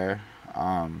right there,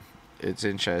 it's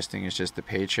interesting. It's just the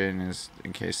patron is,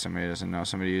 in case somebody doesn't know,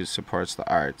 somebody who supports the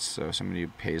arts. So somebody who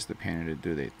pays the painter to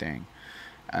do their thing.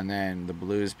 And then the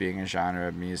blues being a genre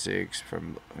of music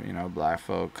from black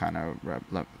folk, kind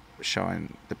of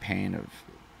showing the pain of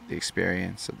the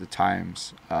experience of the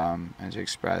times, and to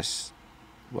express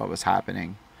what was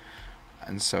happening.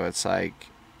 And so it's like,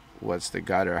 what's the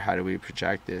gutter? How do we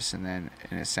project this? And then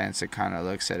in a sense, it kind of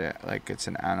looks at it like it's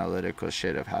an analytical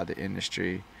shit of how the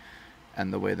industry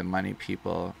and the way the money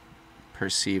people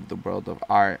perceive the world of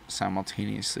art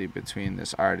simultaneously between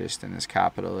this artist and this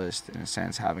capitalist, in a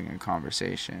sense, having a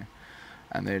conversation.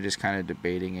 And they're just kind of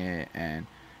debating it, and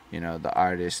the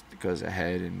artist goes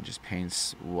ahead and just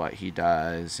paints what he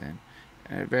does, and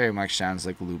it very much sounds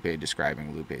like Lupe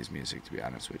describing Lupe's music, to be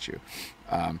honest with you.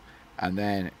 And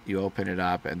then you open it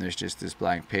up and there's just this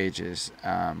blank pages,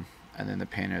 And then the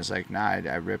painter's like, nah,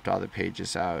 I ripped all the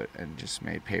pages out and just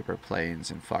made paper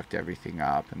planes and fucked everything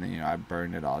up. And then, I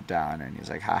burned it all down. And he's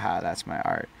like, haha, that's my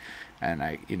art. And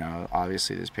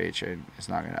obviously this patron is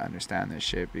not going to understand this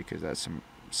shit because that's some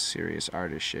serious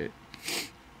artist shit.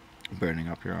 Burning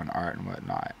up your own art and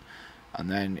whatnot. And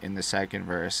then in the second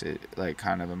verse, it like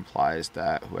kind of implies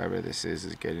that whoever this is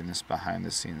getting this behind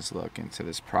the scenes look into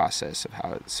this process of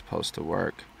how it's supposed to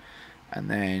work. And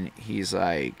then he's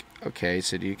like, okay,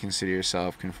 so do you consider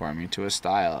yourself conforming to a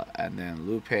style? And then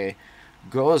Lupe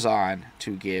goes on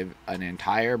to give an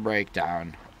entire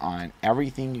breakdown on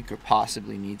everything you could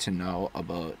possibly need to know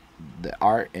about the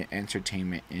art and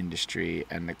entertainment industry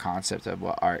and the concept of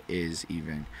what art is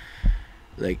even.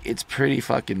 Like, it's pretty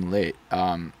fucking lit.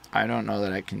 I don't know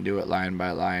that I can do it line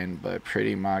by line, but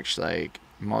pretty much, like,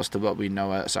 most of what we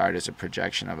know as art is a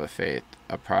projection of a faith,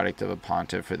 a product of a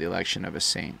pontiff, for the election of a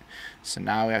saint. So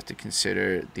now we have to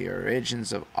consider the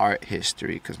origins of art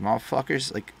history, because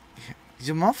motherfuckers, like,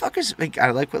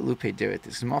 I like what Lupe did with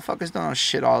this, because motherfuckers don't know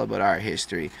shit all about art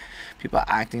history. People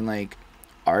acting like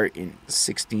art in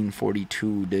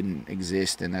 1642 didn't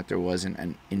exist and that there wasn't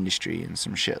an industry and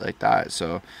some shit like that.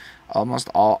 So almost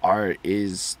all art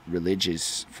is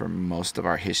religious for most of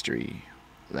our history.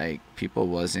 Like, people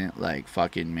wasn't like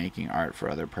fucking making art for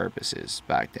other purposes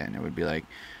back then. It would be like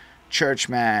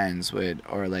churchmans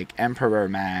or like emperor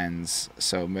mans.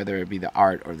 So whether it be the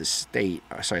art or the state,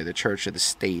 or sorry, the church or the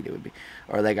state, it would be,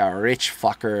 or like a rich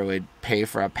fucker would pay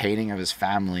for a painting of his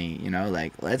family.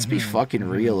 Like, let's be fucking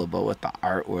real about what the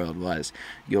art world was.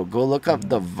 Yo, go look up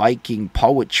the Viking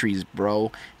poetries,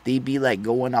 bro. They'd be like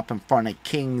going up in front of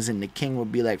kings, and the king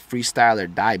would be like, freestyle or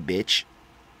die, bitch.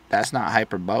 That's not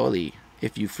hyperbole.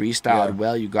 If you freestyled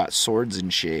well, you got swords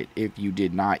and shit. If you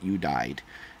did not, you died.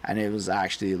 And it was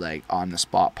actually like on the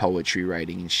spot poetry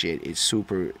writing and shit. It's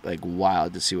super like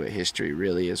wild to see what history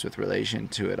really is with relation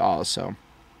to it all. So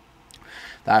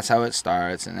that's how it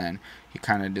starts. And then he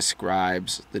kind of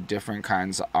describes the different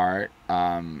kinds of art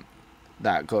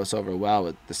that goes over well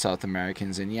with the South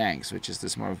Americans and Yanks, which is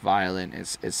this more violent,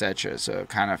 etc. So it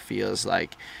kind of feels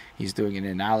like he's doing an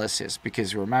analysis,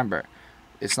 because remember,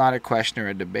 it's not a question or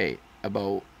a debate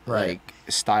about like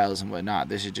styles and whatnot.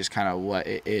 This is just kind of what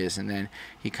it is. And then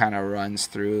he kind of runs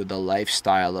through the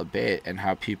lifestyle a bit and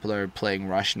how people are playing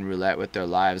Russian roulette with their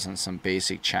lives on some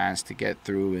basic chance to get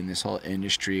through in this whole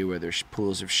industry where there's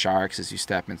pools of sharks as you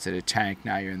step into the tank.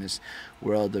 Now you're in this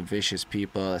world of vicious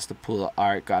people. As the pool of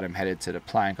art got him headed to the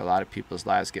plank, a lot of people's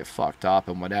lives get fucked up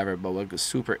and whatever. But what was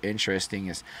super interesting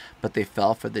is, but they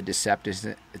fell for the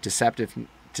deceptiveness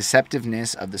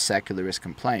of the secularist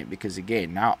complaint, because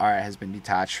again, now art has been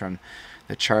detached from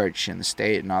the church and the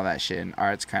state and all that shit, and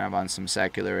art's kind of on some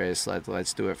secularist,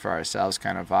 let's do it for ourselves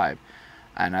kind of vibe.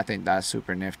 And I think that's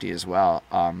super nifty as well.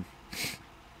 And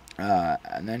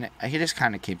then he just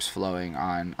kind of keeps flowing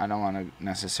on. I don't want to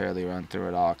necessarily run through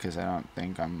it all because I don't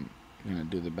think I'm gonna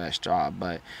do the best job,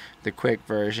 but the quick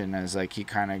version is like he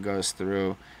kind of goes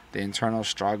through the internal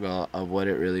struggle of what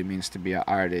it really means to be an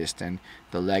artist, and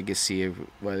the legacy of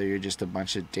whether you're just a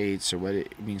bunch of dates or what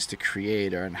it means to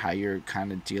create, or and how you're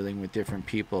kind of dealing with different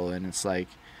people. And it's like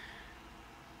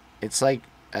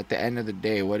at the end of the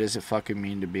day, what does it fucking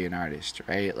mean to be an artist,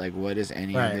 right? Like, what is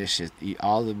any of this shit?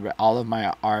 All of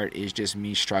my art is just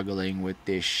me struggling with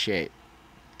this shit,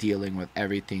 dealing with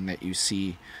everything that you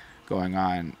see going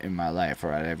on in my life,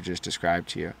 or what I've just described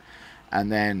to you. And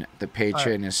then the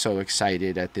patron is so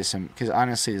excited at this, because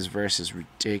honestly, this verse is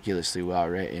ridiculously well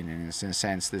written, and it's in a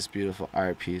sense this beautiful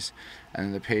art piece. And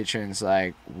then the patron's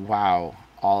like, "Wow,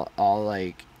 all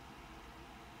like,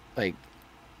 I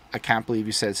can't believe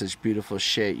you said such beautiful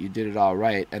shit. You did it all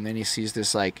right." And then he sees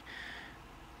this like,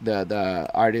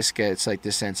 the artist gets like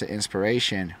this sense of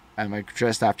inspiration, and like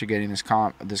just after getting this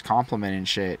compliment and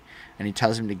shit, and he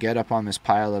tells him to get up on this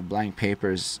pile of blank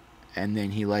papers, and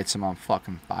then he lights him on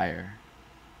fucking fire.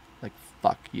 Like,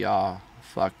 fuck y'all.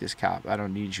 Fuck this cop. I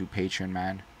don't need you, patron,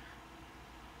 man.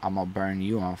 I'm gonna burn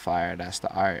you on fire. That's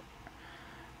the art.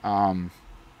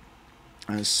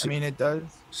 It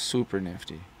does. Super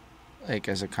nifty. Like,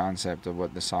 as a concept of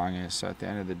what the song is. So at the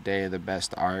end of the day, the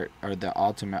best art, or the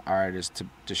ultimate art, is to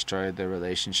destroy the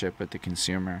relationship with the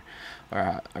consumer,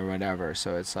 or whatever.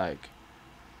 So it's like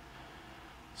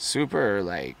super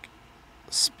like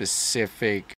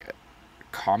specific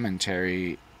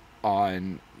commentary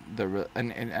on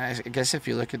and I guess if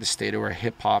you look at the state of where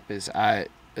hip hop is at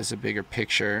as a bigger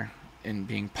picture, in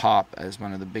being pop as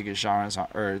one of the biggest genres on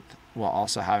earth, while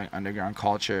also having underground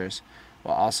cultures,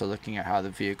 while also looking at how the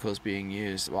vehicle is being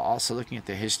used, while also looking at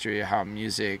the history of how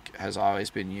music has always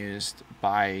been used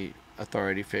by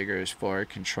authority figures for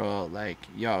control. Like,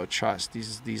 yo, trust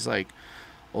these like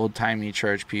old timey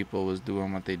church people was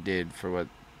doing what they did for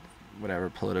whatever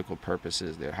political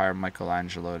purposes. They hired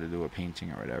Michelangelo to do a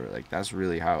painting or whatever. Like, that's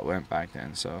really how it went back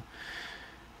then. So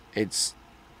it's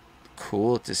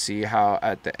cool to see how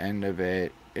at the end of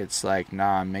it, it's like,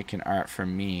 nah, I'm making art for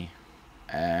me,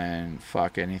 and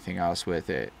fuck anything else with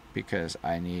it, because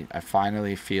I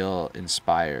finally feel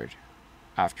inspired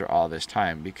after all this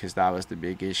time, because that was the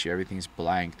big issue. Everything's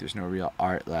blank. There's no real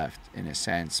art left in a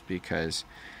sense, because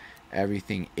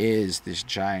everything is this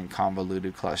giant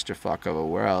convoluted clusterfuck of a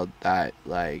world that,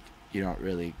 like, you don't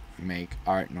really make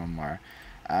art no more.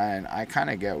 And I kind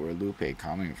of get where Lupe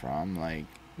coming from. Like,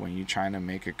 when you're trying to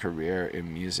make a career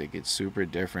in music, it's super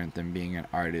different than being an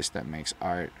artist that makes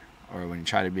art. Or when you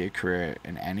try to be a career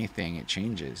in anything, it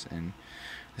changes, and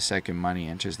the second money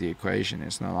enters the equation,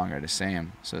 it's no longer the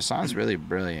same. So it sounds really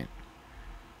brilliant.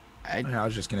 I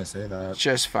was just gonna say that.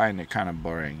 Just find it kind of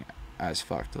boring as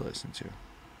fuck to listen to.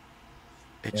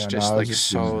 It's Yeah, no, just I was like just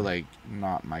so gonna. like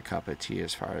not my cup of tea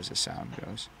as far as the sound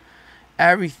goes.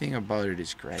 Everything about it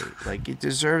is great. Like, it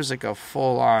deserves like a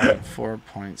full on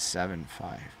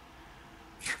 4.75.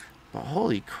 But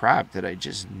holy crap, did I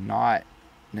just not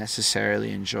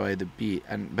necessarily enjoy the beat.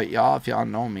 And but y'all, if y'all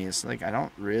know me, it's like I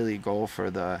don't really go for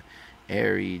the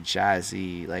airy,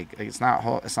 jazzy, like it's not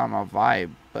my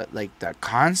vibe. But like the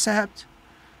concept,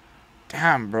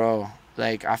 damn, bro.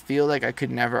 Like, I feel like I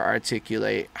could never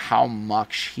articulate how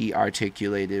much he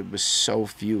articulated with so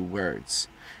few words.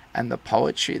 And the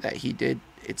poetry that he did,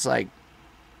 it's like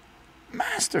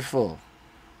masterful.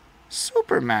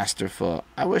 Super masterful.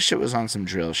 I wish it was on some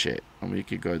drill shit and we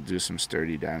could go do some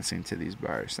sturdy dancing to these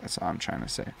bars. That's all I'm trying to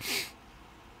say.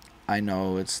 I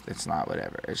know it's not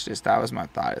whatever. It's just, that was my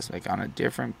thought. It's like on a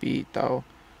different beat though.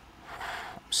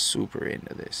 I'm super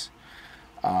into this.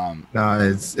 No,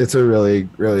 it's a really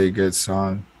really good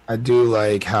song. I do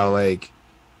like how like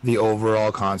the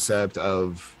overall concept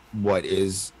of what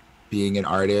is being an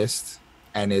artist,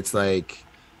 and it's like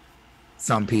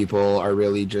some people are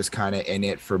really just kind of in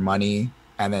it for money,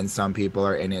 and then some people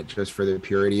are in it just for the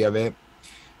purity of it.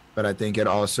 But I think it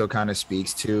also kind of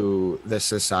speaks to the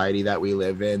society that we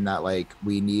live in, that like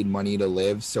we need money to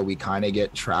live, so we kind of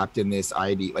get trapped in this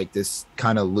idea, like this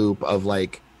kind of loop of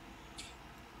like,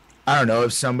 I don't know,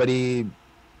 if somebody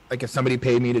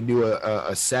paid me to do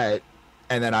a set,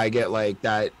 and then I get like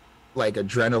that like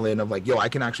adrenaline of like, yo, I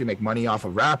can actually make money off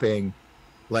of rapping,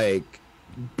 like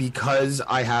because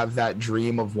I have that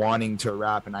dream of wanting to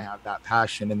rap and I have that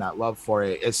passion and that love for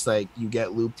it. It's like you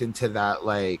get looped into that,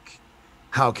 like,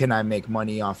 how can I make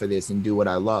money off of this and do what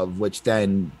I love, which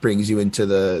then brings you into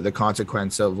the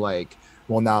consequence of like,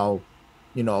 well, now,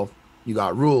 you know, you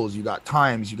got rules, you got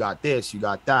times, you got this, you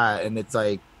got that, and it's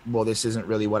like, well, this isn't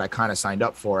really what I kind of signed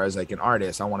up for as like an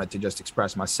artist. I wanted to just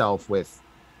express myself with,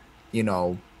 you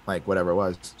know, like whatever it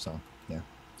was. So yeah,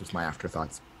 just my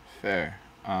afterthoughts. Fair.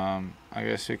 I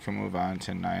guess we can move on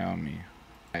to Naomi.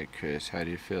 Alright, Chris, how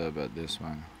do you feel about this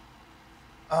one?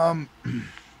 Um,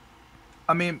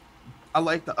 I mean, I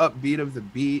like the upbeat of the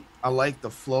beat. I like the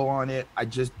flow on it. I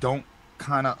just don't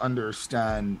kind of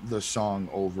understand the song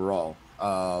overall.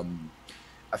 I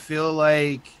feel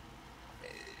like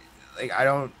I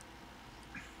don't.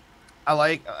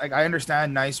 I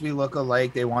understand nice we look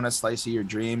alike. They want a slice of your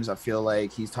dreams. I feel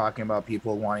like he's talking about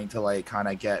people wanting to like kind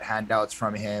of get handouts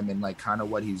from him and like kind of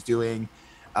what he's doing.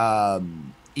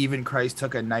 Even Christ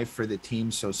took a knife for the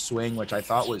team, so swing, which I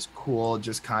thought was cool.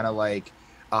 Just kind of like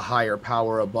a higher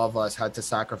power above us had to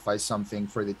sacrifice something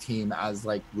for the team, as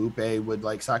like Lupe would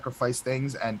like sacrifice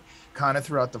things. And kind of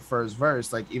throughout the first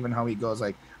verse, like even how he goes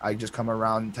like, I just come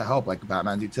around to help, like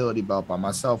Batman's utility belt by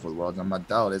myself with worlds on my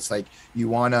belt. It's like you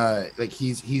wanna, like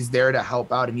he's there to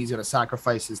help out, and he's gonna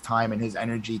sacrifice his time and his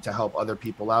energy to help other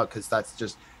people out, because that's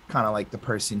just kind of like the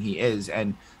person he is.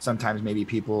 And sometimes maybe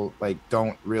people like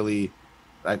don't really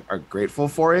like are grateful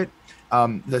for it.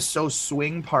 The so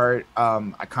swing part,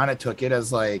 I kind of took it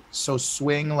as like, so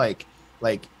swing, like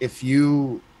if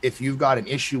you've got an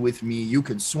issue with me, you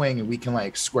can swing and we can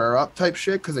like square up type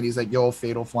shit. Cause then he's like, yo,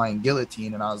 fatal flying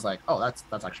guillotine. And I was like, oh, that's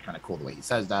actually kind of cool the way he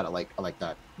says that. I like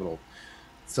that little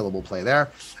syllable play there.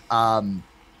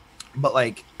 But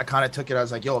like I kind of took it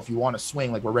as like, yo, if you want to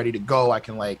swing, like we're ready to go, I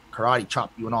can like karate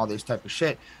chop you and all this type of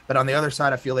shit. But on the other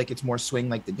side, I feel like it's more swing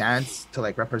like the dance to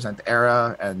like represent the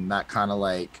era and that kind of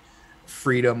like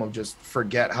freedom of just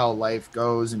forget how life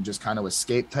goes and just kind of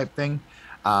escape type thing.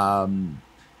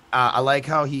 I like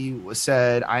how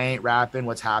said, "I ain't rapping.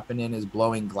 What's happening is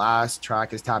blowing glass.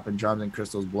 Track is tapping drums, and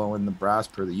Crystal's blowing the brass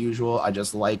per the usual." I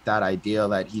just like that idea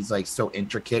that he's like so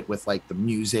intricate with like the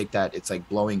music that it's like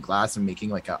blowing glass and making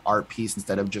like an art piece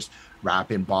instead of just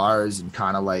rapping bars and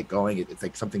kind of like going. It's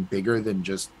like something bigger than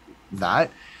just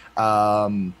that.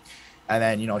 Um, and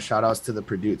then shout outs to the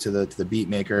to the beat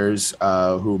makers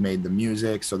who made the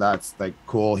music. So that's like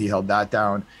cool. He held that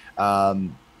down.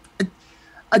 Um,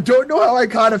 I don't know how I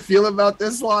kind of feel about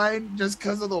this line just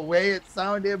because of the way it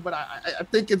sounded, but I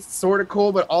think it's sort of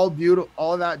cool. But all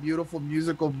that beautiful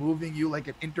musical moving you like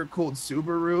an intercooled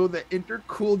Subaru. The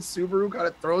intercooled Subaru kind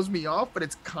of throws me off, but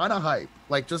it's kind of hype.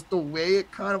 Like just the way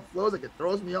it kind of flows, like it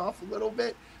throws me off a little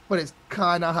bit, but it's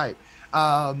kind of hype.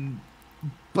 Um,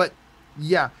 but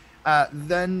yeah,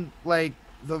 then like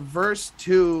the verse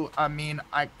two, I mean,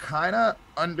 I kind of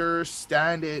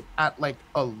understand it at like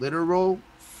a literal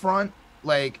front.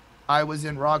 Like I was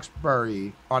in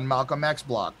Roxbury on Malcolm X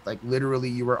block. Like literally,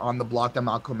 you were on the block that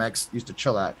Malcolm X used to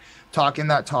chill at, talking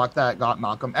that talk that got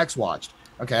Malcolm X watched.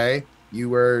 Okay, you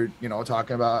were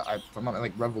talking about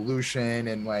like revolution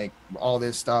and like all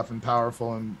this stuff and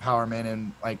powerful empowerment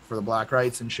and like for the black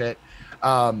rights and shit.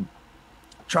 Um,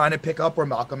 Trying to pick up where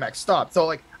Malcolm X stopped. So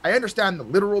like I understand the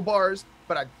literal bars,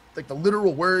 but I like the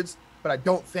literal words, but I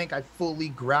don't think I fully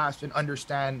grasp and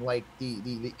understand like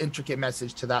the intricate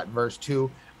message to that verse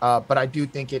too. But I do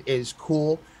think it is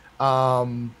cool.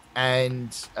 And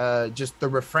just the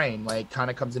refrain like kind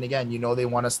of comes in again. They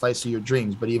want a slice of your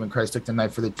dreams, but even Christ took the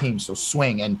knife for the team. So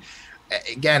swing. And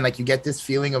again, like you get this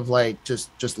feeling of like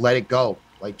just let it go.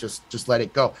 Like just let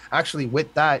it go. Actually,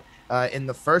 with that, in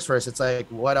the first verse, it's like,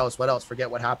 what else? What else?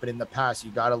 Forget what happened in the past.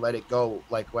 You got to let it go.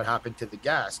 Like what happened to the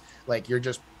gas. Like you're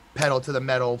just pedal to the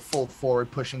metal, full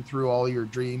forward, pushing through all your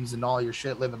dreams and all your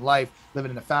shit, living life, living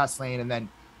in the fast lane. And then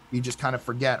you just kind of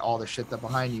forget all the shit that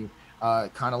behind you.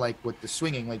 Kind of like with the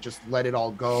swinging, like just let it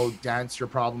all go, dance your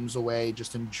problems away,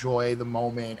 just enjoy the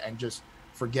moment and just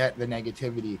forget the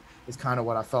negativity is kind of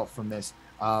what I felt from this.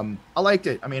 I liked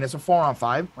it. I mean, it's a 4 on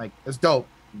 5. Like it's dope.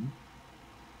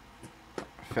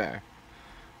 Fair.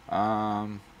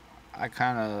 I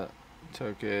kind of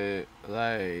took it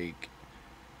like,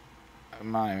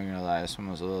 I'm not even gonna lie, this one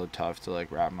was a little tough to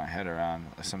like wrap my head around.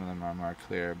 Some of them are more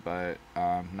clear, but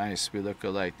nice. We look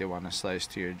alike. They want to slice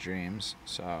to your dreams.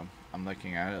 So I'm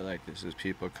looking at it like this is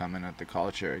people coming at the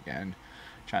culture again,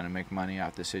 trying to make money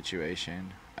off the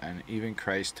situation. And even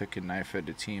Christ took a knife at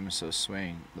the team, so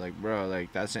swing. Like, bro,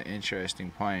 like that's an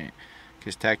interesting point,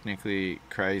 because technically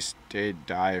Christ did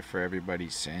die for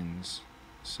everybody's sins.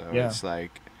 So Yeah. it's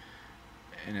like,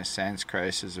 in a sense,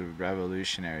 Christ is a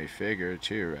revolutionary figure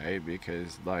too, right?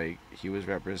 Because like he was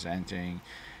representing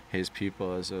his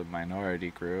people as a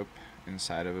minority group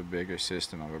inside of a bigger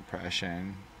system of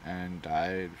oppression and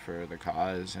died for the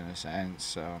cause in a sense.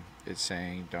 So it's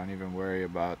saying don't even worry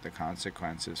about the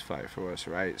consequences, fight for what's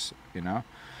right, you know?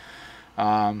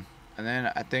 And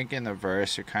then I think in the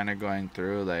verse you're kind of going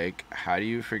through like, how do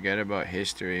you forget about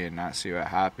history and not see what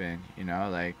happened?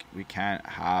 Like we can't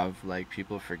have like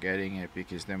people forgetting it,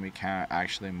 because then we can't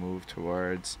actually move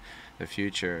towards the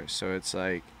future. So it's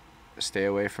like, stay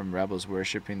away from rebels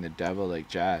worshiping the devil like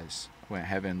jazz. When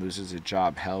heaven loses a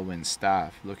job, hell wins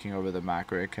staff. Looking over the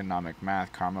macroeconomic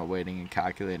math, karma waiting and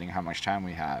calculating how much time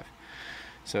we have.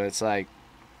 So it's like,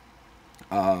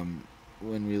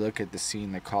 when we look at the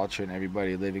scene, the culture, and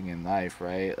everybody living in life,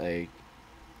 right? Like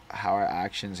how our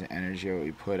actions and energy, what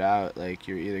we put out, like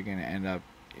you're either gonna end up,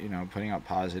 putting out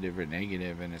positive or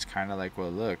negative. And it's kind of like,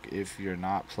 well, look, if you're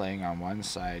not playing on one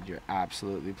side, you're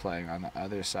absolutely playing on the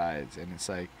other sides. And it's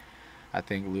like, I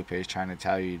think Lupe is trying to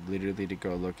tell you literally to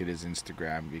go look at his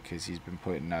Instagram, because he's been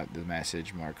putting out the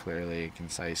message more clearly and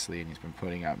concisely, and he's been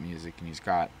putting out music, and he's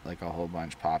got like a whole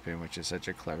bunch popping, which is such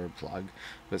a clever plug,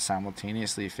 but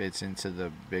simultaneously fits into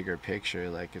the bigger picture.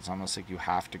 Like it's almost like you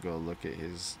have to go look at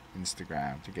his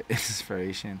Instagram to get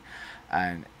inspiration.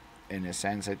 And in a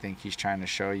sense, I think he's trying to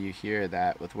show you here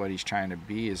that with what he's trying to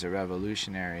be is a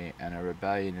revolutionary and a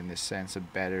rebellion, in the sense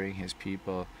of bettering his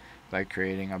people by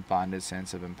creating a bonded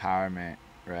sense of empowerment,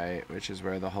 right? Which is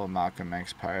where the whole Malcolm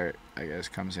X part, I guess,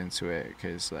 comes into it.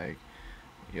 Because, like,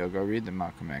 you'll go read the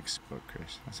Malcolm X book,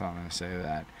 Chris. That's all I'm going to say to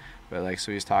that. But, like,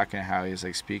 so he's talking how he's,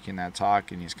 like, speaking that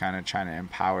talk, and he's kind of trying to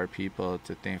empower people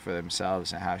to think for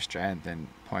themselves and have strength and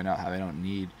point out how they don't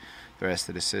need the rest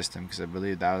of the system. Because I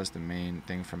believe that was the main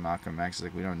thing for Malcolm X.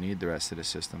 Like, we don't need the rest of the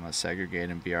system. Let's segregate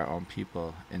and be our own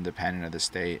people, independent of the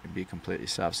state, and be completely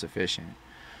self-sufficient.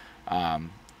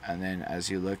 And then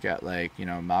as you look at like,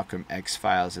 Malcolm X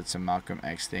files, it's a Malcolm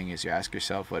X thing, is you ask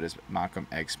yourself, what does Malcolm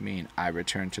X mean? I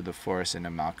return to the force in a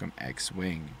Malcolm X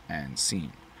wing and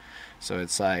scene. So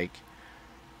it's like,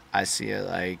 I see it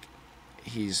like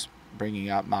he's bringing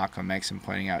up Malcolm X and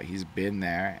pointing out he's been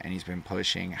there and he's been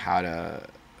pushing how to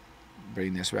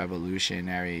bring this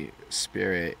revolutionary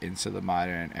spirit into the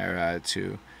modern era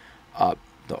to up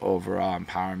the overall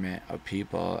empowerment of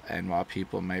people. And while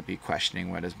people might be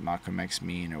questioning what does Malcolm X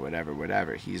mean or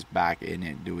whatever, he's back in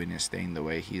it doing his thing the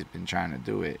way he's been trying to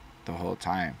do it the whole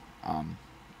time.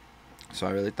 So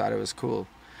I really thought it was cool.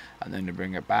 And then to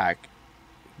bring it back,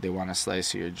 they want to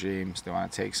slice your dreams, they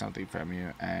want to take something from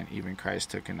you, and even Christ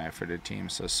took a knife for the team,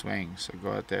 so swing. So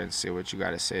go out there and say what you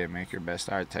got to say and make your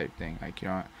best art type thing. Like, you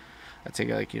don't, I take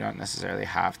it like you don't necessarily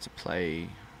have to play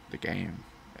the game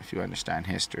if you understand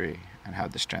history and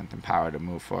have the strength and power to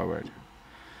move forward.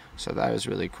 So that was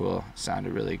really cool.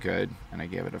 Sounded really good, and I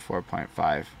gave it a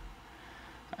 4.5.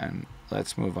 And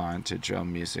let's move on to drill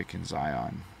music in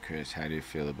Zion. Chris, how do you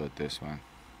feel about this one?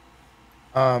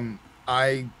 Um,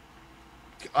 I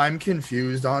I'm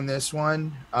confused on this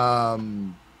one.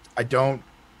 I don't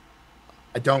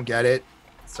I don't get it.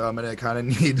 So I'm gonna kind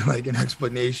of need like an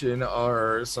explanation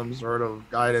or some sort of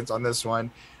guidance on this one.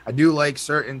 I do like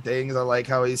certain things. I like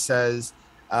how he says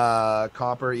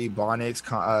copper ebonics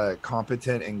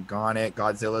competent and gonic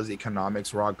Godzilla's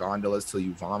economics raw gondolas till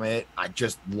you vomit. I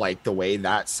just like the way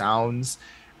that sounds.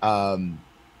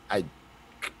 I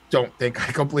don't think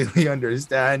I completely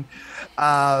understand.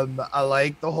 I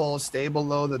like the whole stay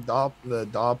below the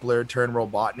Doppler turn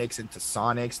Robotniks into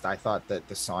Sonics. I thought that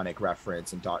the Sonic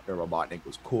reference in Dr. Robotnik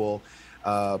was cool.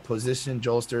 Position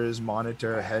jolsters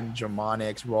monitor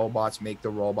hegemonics. Robots make the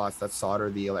robots that solder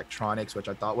the electronics, which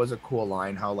I thought was a cool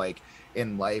line. How like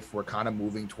in life we're kind of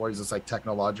moving towards this like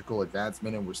technological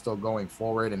advancement and we're still going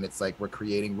forward, and it's like we're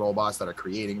creating robots that are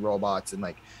creating robots and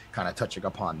like kind of touching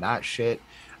upon that shit,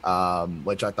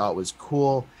 which I thought was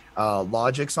cool.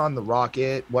 Logics on the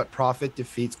rocket. What prophet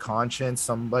defeats conscience?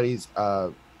 Somebody's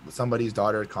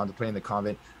daughter contemplating the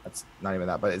convent. That's not even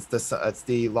that, but it's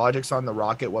the logics on the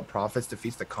rocket. What prophets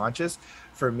defeats the conscious?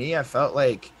 For me, I felt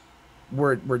like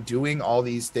we're doing all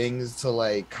these things to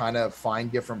like kind of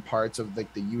find different parts of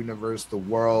like the universe, the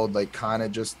world, like kind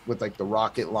of just with like the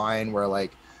rocket line where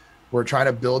like we're trying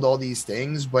to build all these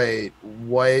things, but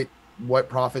what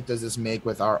profit does this make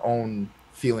with our own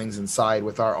feelings inside,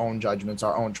 with our own judgments,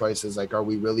 our own choices? Like, are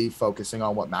we really focusing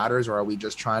on what matters, or are we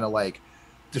just trying to like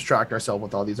distract ourselves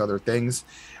with all these other things?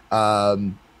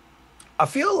 I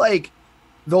feel like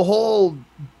the whole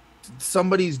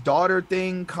somebody's daughter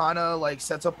thing kind of like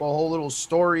sets up a whole little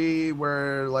story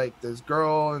where like this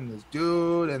girl and this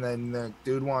dude, and then the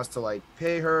dude wants to like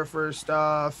pay her for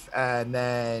stuff, and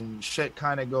then shit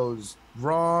kind of goes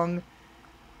wrong.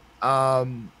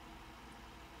 um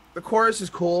the chorus is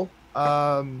cool.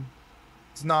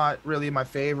 It's not really my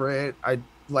favorite. I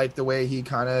like the way he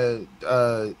kind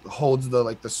of holds the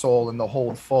like the soul and the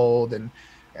hold fold and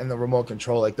the remote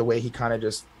control, like the way he kind of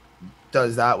just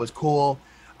does that was cool.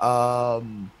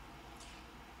 um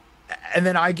and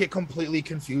then I get completely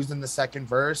confused in the second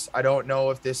verse. I don't know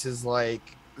if this is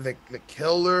like the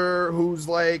killer who's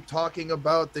like talking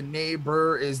about the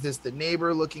neighbor. Is this the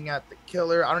neighbor looking at the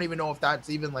killer? I don't even know if that's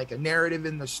even like a narrative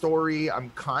in the story. I'm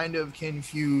kind of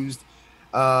confused.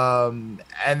 And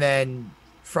then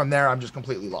from there, I'm just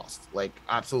completely lost, like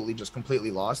absolutely just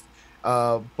completely lost.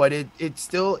 But it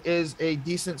still is a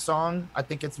decent song. I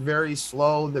think it's very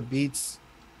slow. The beats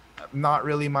not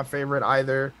really my favorite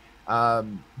either.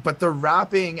 But the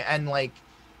rapping and like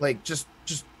just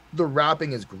the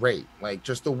rapping is great. Like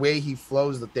just the way he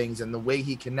flows the things and the way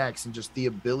he connects and just the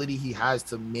ability he has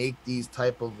to make these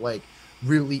type of like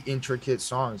really intricate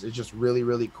songs is just really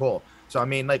really cool. So I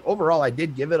mean, like overall, I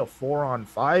did give it a 4 on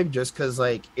 5 just because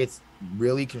like it's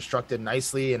really constructed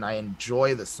nicely and I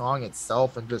enjoy the song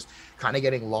itself and just kind of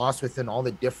getting lost within all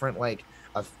the different like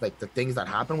of like the things that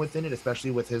happen within it,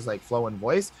 especially with his like flow and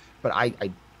voice. But I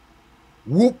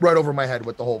whoop right over my head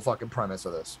with the whole fucking premise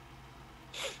of this.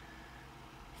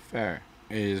 Fair.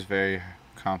 It is very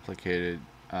complicated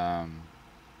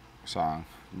song,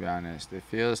 to be honest. It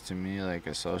feels to me like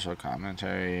a social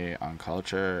commentary on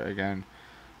culture again.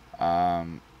 I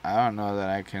don't know that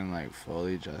I can like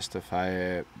fully justify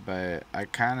it, but I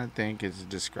kind of think it's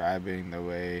describing the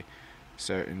way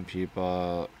certain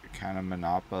people kind of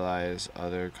monopolize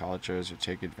other cultures or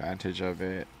take advantage of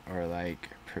it or like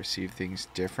perceive things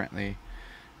differently.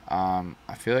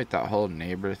 I feel like that whole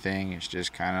neighbor thing is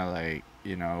just kind of like,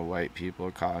 you know, white people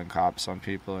calling cops on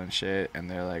people and shit, and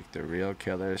they're like the real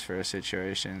killers for a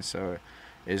situation. So,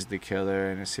 is the killer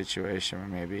in a situation where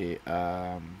maybe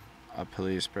a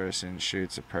police person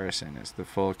shoots a person? Is the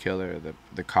full killer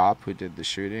the cop who did the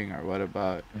shooting, or what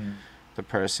about Mm. the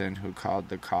person who called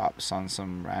the cops on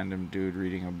some random dude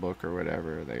reading a book or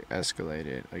whatever, they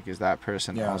escalated. Like, is that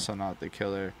person Yeah. also not the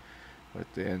killer?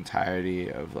 With the entirety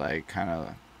of like kind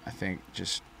of, I think,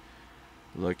 just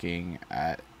looking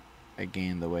at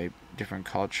again the way different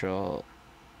cultural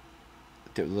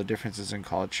the differences in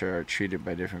culture are treated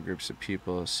by different groups of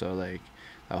people. So like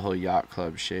the whole yacht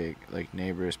club shit, like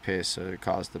neighbors piss so it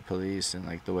calls the police, and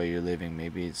like the way you're living,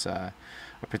 maybe it's a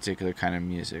particular kind of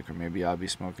music, or maybe I'll be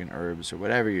smoking herbs or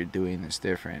whatever you're doing is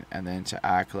different. And then to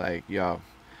act like, yo,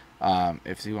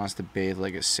 if he wants to bathe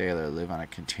like a sailor, live on a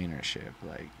container ship,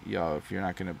 like, yo, if you're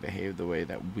not gonna behave the way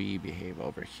that we behave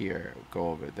over here, go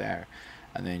over there.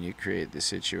 And then you create the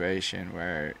situation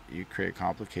where you create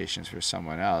complications for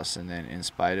someone else, and then in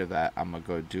spite of that, I'm gonna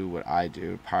go do what I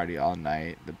do, party all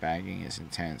night. The banging is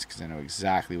intense because I know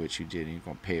exactly what you did, and you're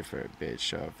gonna pay for it, bitch.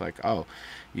 So if like, oh,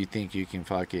 you think you can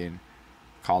fucking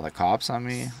call the cops on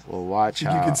me? Well, watch You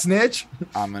how can snitch.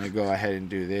 I'm gonna go ahead and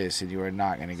do this, and you are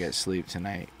not gonna get sleep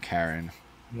tonight, Karen.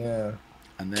 Yeah.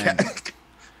 And then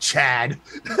Chad.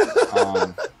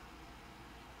 um,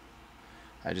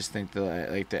 I just think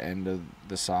the end of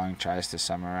the song tries to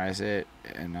summarize it,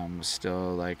 and I'm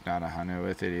still like not 100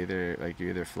 with it either. Like, you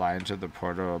either fly into the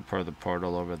portal or pour the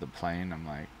portal over the plane. I'm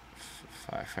like,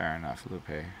 fair enough,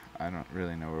 Lupe. I don't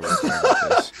really know where we're going with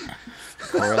this.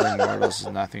 Coiling mortals is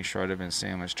nothing short of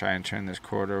insane. Let's try and turn this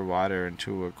quarter water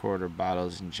into a quarter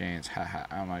bottles and chains. Haha.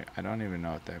 I'm like, I don't even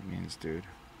know what that means, dude.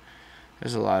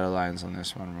 There's a lot of lines on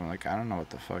this one where I'm like, I don't know what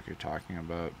the fuck you're talking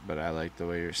about, but I like the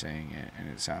way you're saying it, and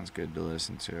it sounds good to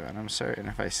listen to. And I'm certain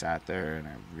if I sat there and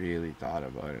I really thought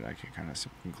about it, I could come to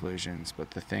some conclusions.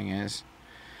 But the thing is,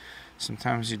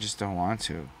 sometimes you just don't want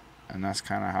to. And that's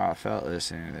kind of how I felt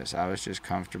listening to this. I was just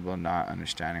comfortable not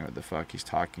understanding what the fuck he's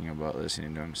talking about,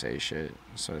 listening to him say shit.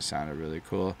 So it sounded really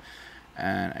cool.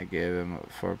 And I gave him a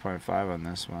 4.5 on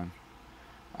this one.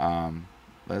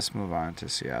 Let's move on to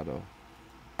Seattle.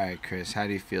 Alright, Chris, how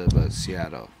do you feel about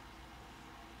Seattle?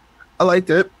 I liked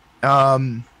it. I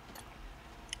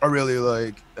really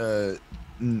like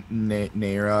Naira's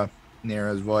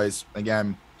voice.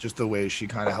 Again, just the way she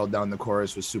kind of held down the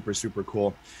chorus was super, super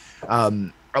cool.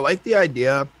 I like the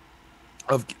idea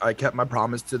of I kept my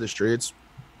promise to the streets,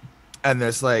 and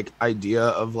this like idea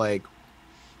of like,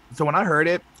 so when I heard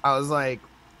it, I was like,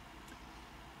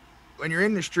 when you're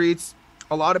in the streets,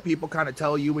 a lot of people kind of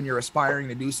tell you when you're aspiring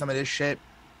to do some of this shit,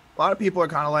 a lot of people are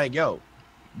kind of like, yo,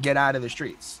 get out of the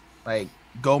streets. Like,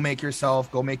 go make yourself,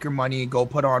 go make your money, go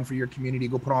put on for your community,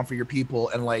 go put on for your people,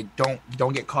 and like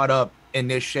don't get caught up in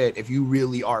this shit if you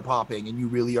really are popping and you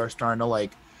really are starting to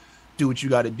like do what you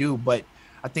got to do. But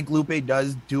I think Lupe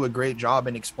does do a great job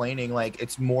in explaining like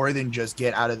it's more than just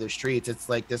get out of the streets. It's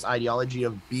like this ideology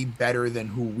of be better than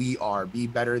who we are, be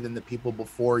better than the people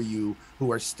before you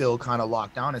who are still kind of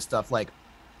locked down and stuff. Like,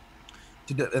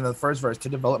 in the first verse, to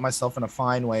develop myself in a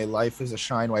fine way, life is a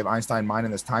shine wave, Einstein mind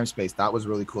in this time space. That was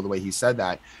really cool the way he said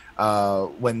that.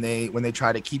 When they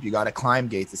try to keep you, got to climb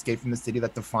gates, escape from the city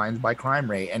that defines by crime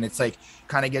rate. And it's like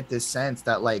kind of get this sense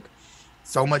that like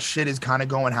so much shit is kind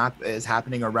of is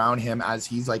happening around him as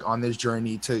he's like on this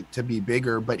journey to be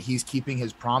bigger, but he's keeping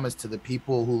his promise to the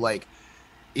people who like,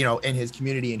 you know, in his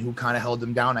community and who kind of held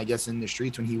him down, I guess, in the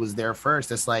streets when he was there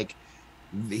first. It's like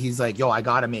he's like, yo, I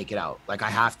gotta make it out. Like I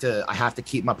have to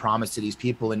keep my promise to these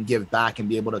people and give back and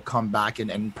be able to come back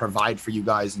and provide for you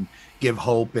guys and give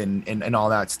hope and all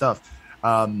that stuff.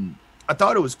 I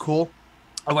thought it was cool.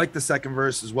 I like the second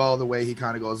verse as well, the way he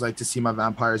kind of goes like, to see my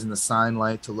vampires in the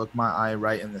sunlight, to look my eye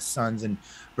right in the suns and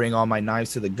bring all my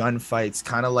knives to the gunfights,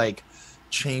 kind of like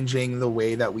changing the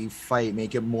way that we fight,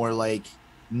 make it more like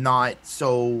not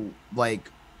so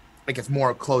like it's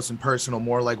more close and personal,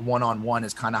 more like one-on-one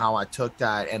is kind of how I took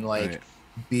that. And like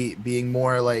being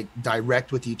more like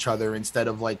direct with each other instead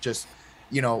of like just,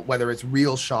 you know, whether it's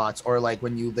real shots or like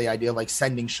when you, the idea of like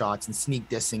sending shots and sneak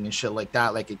dissing and shit like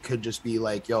that, like it could just be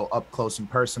like, yo, up close and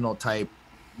personal type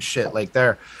shit like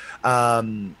there. I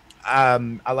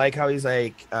like how he's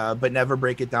like, but never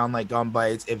break it down like gun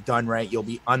bites. If done right, you'll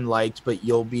be unliked, but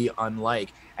you'll be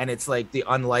unlike. And it's like the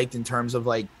unliked in terms of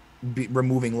like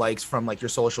removing likes from like your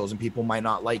socials, and people might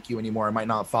not like you anymore, and might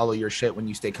not follow your shit when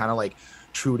you stay kind of like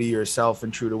true to yourself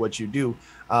and true to what you do.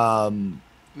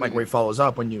 Like where he follows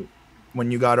up when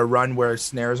you got to run where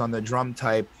snares on the drum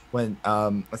type, when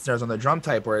snares on the drum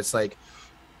type, where it's like,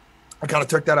 I kind of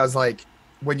took that as like,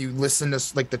 when you listen to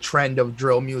like the trend of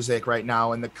drill music right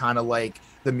now and the kind of like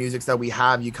the musics that we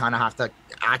have, you kind of have to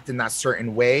act in that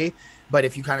certain way. But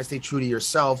if you kind of stay true to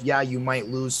yourself, yeah, you might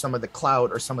lose some of the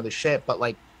clout or some of the shit, but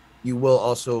like you will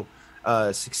also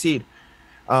succeed.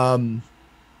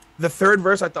 The The third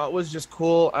verse I thought was just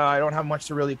cool. I don't have much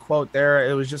to really quote there.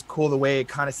 It was just cool the way it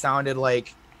kind of sounded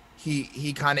like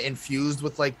he kind of infused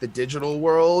with like the digital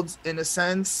world in a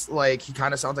sense. Like he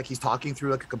kind of sounds like he's talking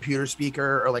through like a computer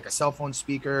speaker or like a cell phone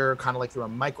speaker, kind of like through a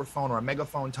microphone or a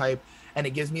megaphone type. And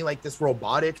it gives me like this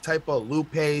robotic type of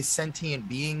Lupe sentient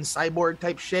being cyborg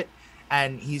type shit.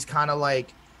 And he's kind of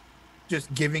like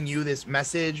just giving you this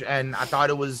message, and I thought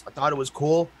it was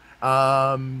cool.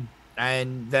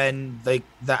 And then like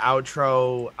the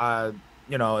outro,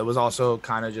 it was also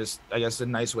kind of just, I guess, a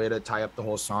nice way to tie up the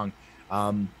whole song.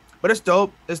 But it's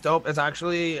dope. It's dope. It's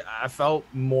actually, I felt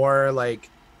more like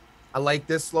I like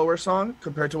this slower song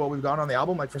compared to what we've got on the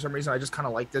album. Like for some reason, I just kind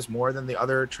of like this more than the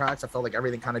other tracks. I felt like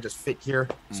everything kind of just fit here.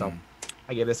 So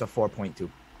I gave this a 4.2.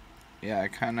 Yeah, I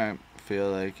kind of feel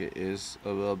like it is a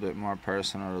little bit more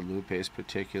personal to Lupe's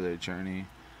particular journey,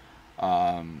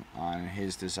 on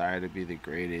his desire to be the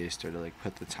greatest, or to like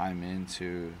put the time in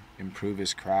to improve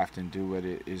his craft and do what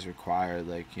it is required.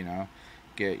 Like,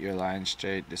 get your line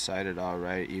straight, decide it all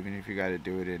right, even if you got to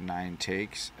do it in 9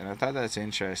 takes. And I thought that's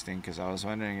interesting because I was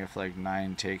wondering if like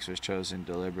 9 takes was chosen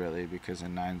deliberately because a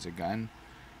nine's a gun,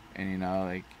 and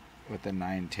like with the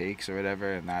 9 takes or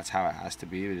whatever, and that's how it has to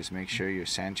be. But just make sure you're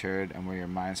centered and where your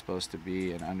mind's supposed to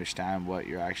be, and understand what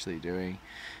you're actually doing.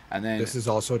 And then This is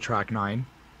also track 9.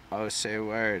 oh, say a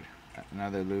word.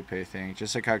 Another Lupe thing.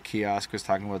 Just like how Kiosk was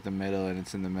talking about the middle, and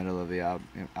it's in the middle of the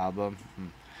album.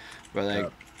 But like,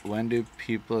 Yep. when do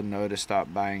people know to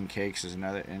stop buying cakes is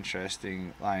another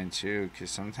interesting line too.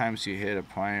 Because sometimes you hit a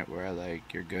point where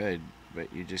like you're good,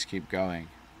 but you just keep going,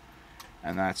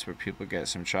 and that's where people get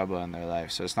some trouble in their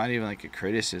life. So it's not even like a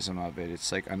criticism of it.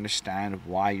 It's like, understand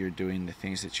why you're doing the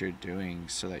things that you're doing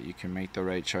so that you can make the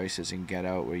right choices and get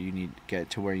to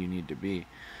where you need to be.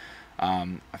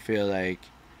 I feel like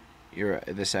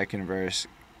the second verse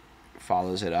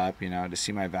follows it up, to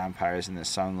see my vampires in the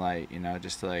sunlight,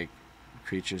 just to like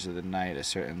creatures of the night, a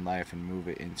certain life, and move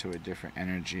it into a different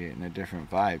energy and a different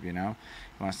vibe,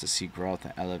 He wants to see growth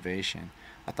and elevation.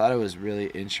 I thought it was really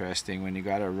interesting when you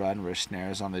got a run where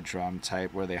snares on the drum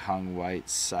type where they hung white,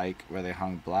 psych where they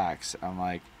hung blacks. I'm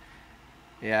like,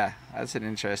 yeah, that's an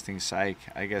interesting psych.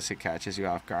 I guess it catches you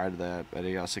off guard, but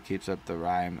he also keeps up the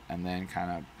rhyme and then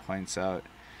kind of points out,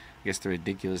 I guess, the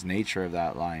ridiculous nature of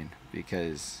that line,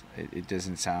 because it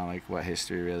doesn't sound like what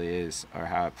history really is or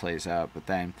how it plays out. But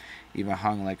then, even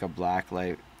hung like a black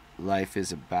light, life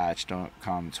is a batch, don't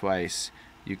come twice.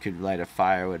 You could light a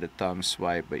fire with a thumb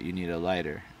swipe, but you need a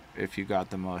lighter. If you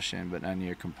got the motion but none of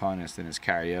your components, then it's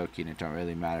karaoke, and it don't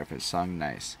really matter if it's sung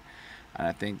nice. And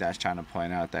I think that's trying to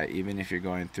point out that even if you're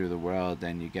going through the world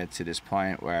and you get to this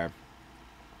point where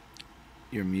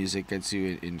your music gets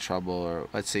you in trouble, or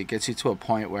let's say it gets you to a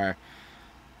point where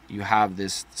you have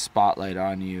this spotlight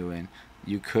on you and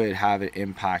you could have an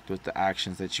impact with the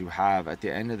actions that you have. At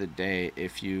the end of the day,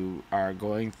 if you are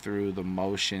going through the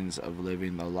motions of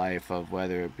living the life of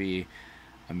whether it be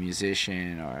a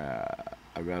musician or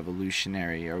a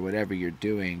revolutionary or whatever you're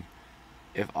doing,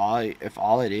 if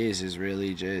all it is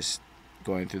really just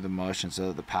going through the motions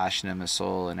of the passion and the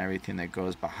soul and everything that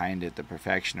goes behind it, the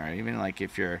perfection, or even like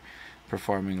if you're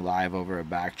performing live over a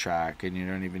backtrack and you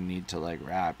don't even need to like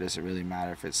rap, does it really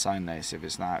matter if it's sung nice? If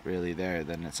it's not really there,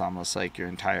 then it's almost like your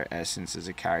entire essence is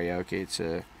a karaoke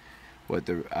to what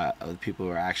the people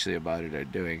who are actually about it are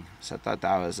doing. So I thought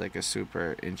that was like a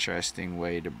super interesting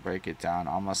way to break it down,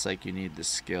 almost like you need the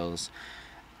skills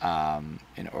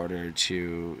in order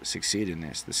to succeed in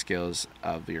this, the skills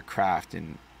of your craft,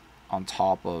 and on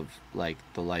top of like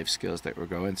the life skills that we're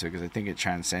going to, because I think it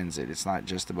transcends it. It's not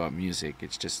just about music,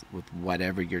 it's just with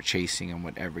whatever you're chasing and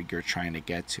whatever you're trying to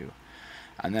get to.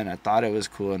 And then I thought it was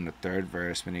cool in the third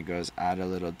verse when he goes, add a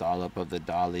little dollop of the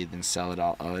dolly, then sell it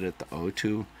all out at the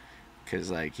O2,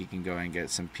 because like he can go and get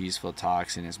some peaceful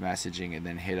talks in his messaging and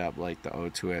then hit up like the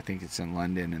O2, I think it's in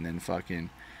London, and then fucking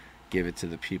give it to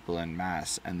the people en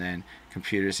masse. And then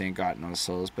computers ain't got no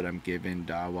souls, but I'm giving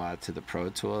dawa to the Pro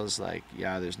Tools. Like,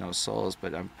 yeah, there's no souls,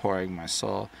 but I'm pouring my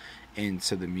soul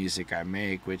into the music I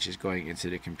make, which is going into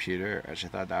the computer, which I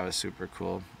thought that was super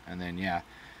cool. And then yeah,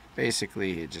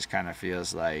 basically it just kind of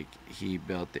feels like he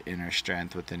built the inner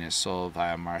strength within his soul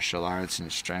via martial arts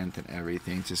and strength and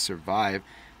everything to survive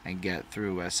and get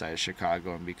through Westside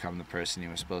Chicago and become the person he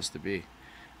was supposed to be.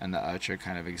 And the outro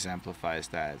kind of exemplifies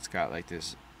that. It's got like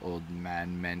this old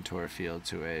man mentor feel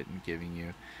to it, and giving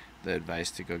you the advice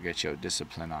to go get your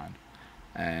discipline on.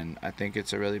 And I think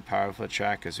it's a really powerful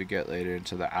track. As we get later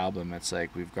into the album, it's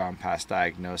like we've gone past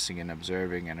diagnosing and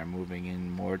observing and are moving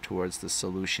in more towards the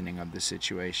solutioning of the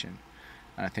situation.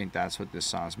 And I think that's what this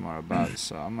song's more about.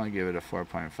 So I'm gonna give it a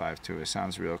 4.5 too. It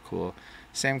sounds real cool.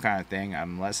 Same kind of thing.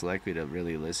 I'm less likely to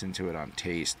really listen to it on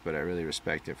taste, but I really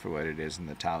respect it for what it is and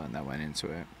the talent that went into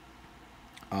it.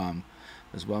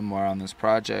 There's one more on this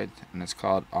project, and it's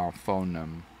called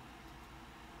Phonem.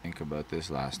 Think about this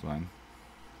last one.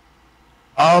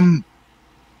 I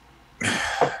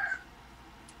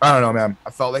don't know, man.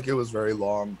 I felt like it was very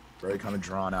long, very kind of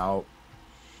drawn out.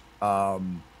 I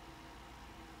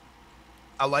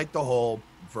like the whole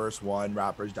verse one,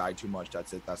 rappers die too much.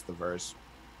 That's it. That's the verse.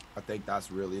 I think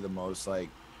that's really the most like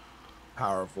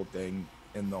powerful thing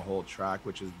in the whole track,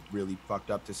 which is really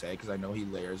fucked up to say because I know he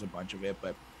layers a bunch of it,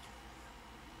 but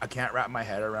I can't wrap my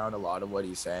head around a lot of what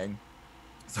he's saying.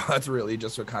 So that's really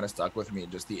just what kind of stuck with me,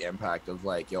 just the impact of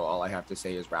like, yo, all I have to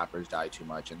say is rappers die too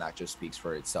much, and that just speaks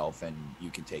for itself, and you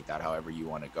can take that however you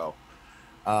want to go.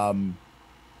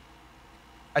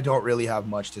 I don't really have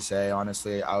much to say,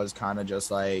 honestly. I was kind of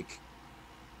just like,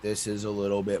 this is a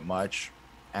little bit much,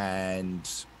 and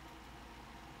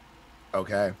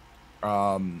okay.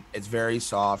 It's very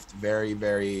soft, very,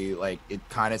 very like it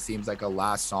kind of seems like a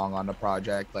last song on the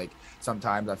project. Like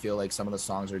sometimes I feel like some of the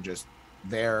songs are just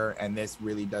there, and this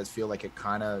really does feel like it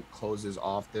kind of closes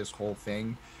off this whole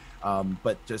thing.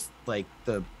 But just like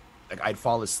I'd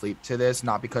fall asleep to this,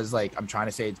 not because like I'm trying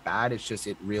to say it's bad. It's just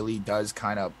it really does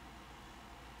kind of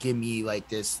give me like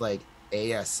this like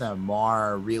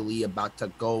ASMR, really about to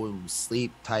go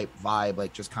sleep type vibe,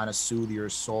 like just kind of soothe your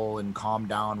soul and calm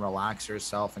down, relax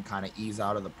yourself, and kind of ease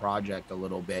out of the project a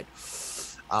little bit.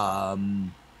 So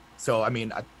I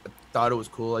mean, I thought it was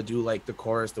cool. I do like the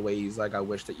chorus, the way he's like, I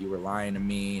wish that you were lying to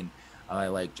me, and I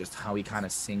like just how he kind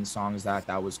of sings songs.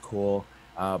 That was cool.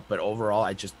 But overall,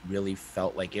 I just really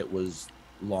felt like it was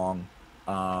long,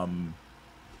 and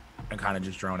kind of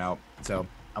just drawn out. So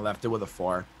I left it with a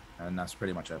 4, and that's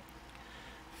pretty much it.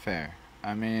 Fair.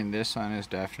 I mean, this one is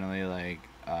definitely like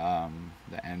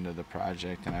the end of the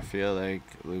project, and I feel like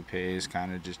Lupe is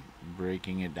kind of just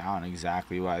breaking it down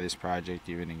exactly why this project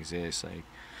even exists. Like,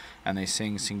 and they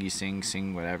sing, singy,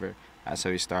 sing, whatever. That's how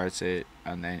he starts it,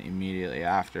 and then immediately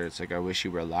after, it's like, I wish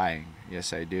you were lying.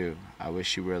 Yes, I do. I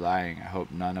wish you were lying. I hope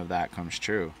none of that comes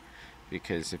true.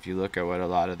 Because if you look at what a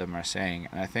lot of them are saying,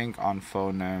 and I think on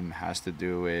Phonem has to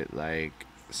do with like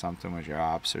something with your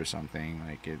ops or something,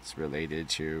 like it's related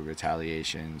to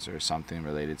retaliations or something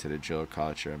related to the drill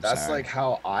culture. That's like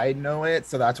how I know it,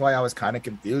 so that's why I was kind of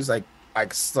confused. Like I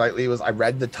slightly was, I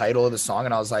read the title of the song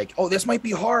and I was like, oh, this might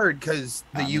be hard because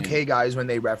the UK guys, when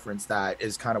they reference that,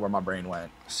 is kind of where my brain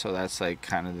went. So that's like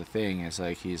kind of the thing, is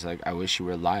like he's like, I wish you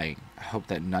were lying. I hope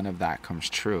that none of that comes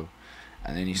true.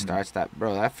 And then he starts that,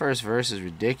 bro, that first verse is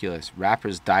ridiculous.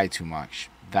 Rappers die too much.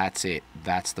 That's it.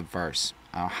 That's the verse.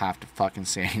 I don't have to fucking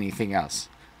say anything else.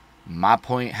 My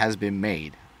point has been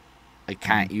made. I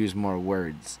can't use more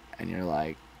words. And you're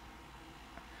like,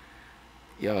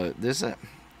 yo, there's a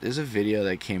video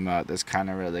that came out that's kind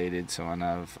of related to one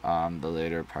of the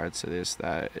later parts of this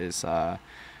that is, I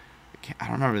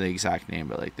don't remember the exact name,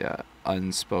 but like the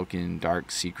unspoken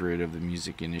dark secret of the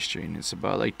music industry. And it's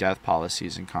about like death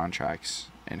policies and contracts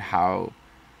and how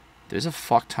there's a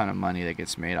fuck ton of money that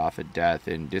gets made off of death,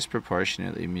 and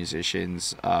disproportionately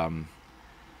musicians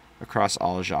across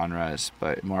all genres,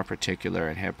 but more particular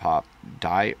in hip hop,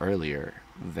 die earlier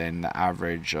than the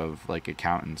average of like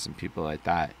accountants and people like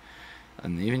that.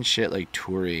 And even shit like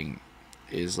touring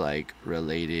is like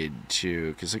related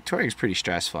to, because like touring is pretty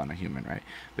stressful on a human, right?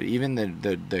 But even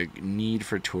the need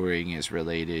for touring is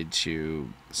related to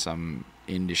some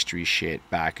industry shit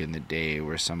back in the day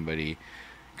where somebody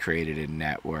created a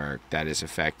network that is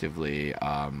effectively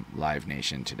Live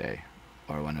Nation today,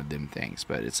 or one of them things.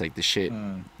 But it's like the shit,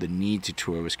 the need to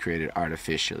tour was created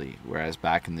artificially, whereas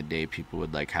back in the day people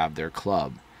would like have their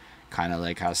club, kind of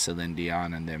like how Celine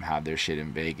Dion and them have their shit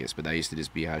in Vegas, but that used to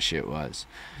just be how shit was.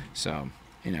 So,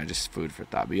 you know, just food for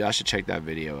thought. But y'all should check that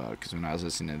video out, because when I was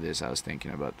listening to this I was thinking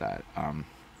about that. And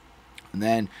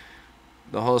then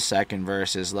the whole second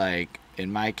verse is like,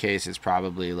 in my case it's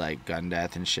probably like gun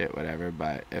death and shit, whatever,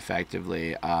 but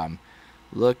effectively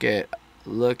look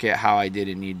at how I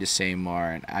didn't need to say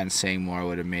more, and saying more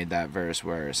would have made that verse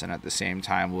worse. And at the same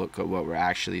time, look at what we're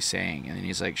actually saying. And then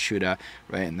he's like, shoulda,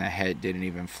 right in the head, didn't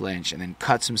even flinch, and then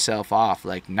cuts himself off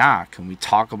like, nah, can we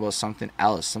talk about something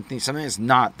else, something that's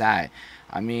not that.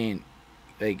 I mean,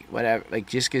 like, whatever, like,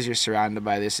 just because you're surrounded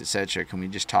by this, etc., can we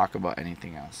just talk about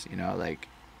anything else, you know? Like,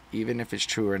 even if it's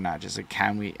true or not, just like,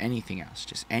 can we, anything else,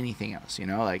 just anything else, you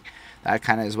know? Like, that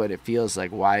kind of is what it feels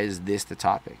like. Why is this the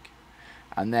topic?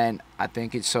 And then I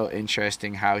think it's so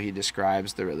interesting how he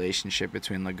describes the relationship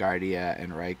between LaGuardia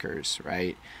and Rikers,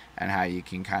 right? And how you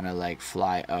can kind of like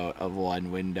fly out of one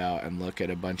window and look at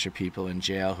a bunch of people in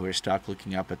jail who are stuck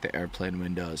looking up at the airplane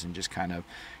windows and just kind of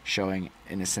showing,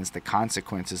 in a sense, the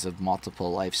consequences of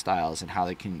multiple lifestyles and how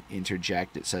they can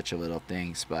interject at such a little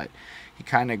things. But he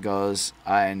kind of goes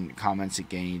and comments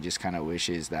again. He just kind of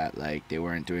wishes that like they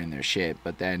weren't doing their shit.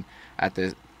 But then at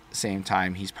the same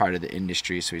time, he's part of the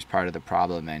industry, so he's part of the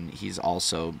problem, and he's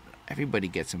also, everybody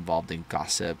gets involved in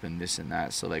gossip and this and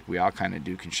that, so like we all kind of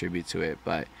do contribute to it.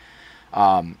 But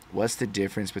what's the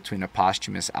difference between a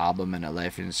posthumous album and a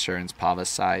life insurance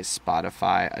policy?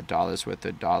 Spotify, a dollar's worth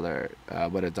a dollar,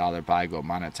 what a dollar buy, go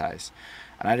monetize.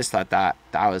 And I just thought that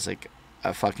that was like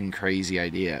a fucking crazy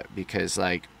idea, because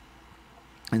like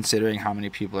considering how many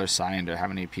people are signed or how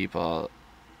many people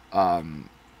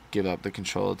give up the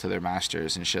control to their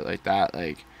masters and shit like that,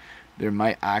 like there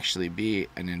might actually be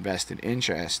an invested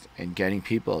interest in getting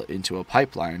people into a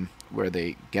pipeline where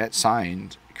they get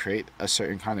signed, create a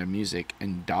certain kind of music,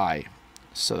 and die,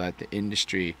 so that the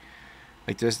industry,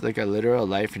 like there's like a literal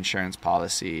life insurance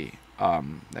policy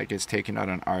that gets taken out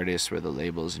on artists where the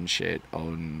labels and shit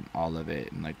own all of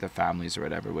it, and like the families or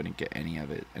whatever wouldn't get any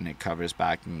of it, and it covers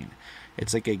back, and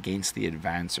it's like against the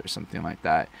advance or something like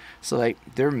that. So like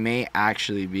there may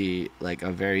actually be like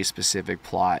a very specific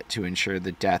plot to ensure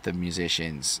the death of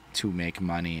musicians, to make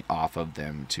money off of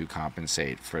them, to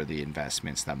compensate for the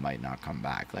investments that might not come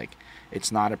back. Like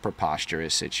it's not a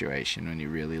preposterous situation when you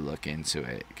really look into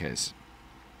it, because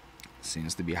it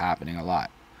seems to be happening a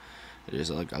lot.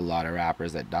 There's like a lot of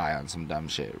rappers that die on some dumb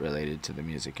shit related to the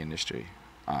music industry.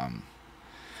 And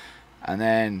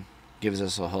then gives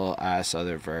us a whole ass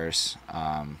other verse.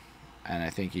 And I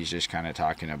think he's just kind of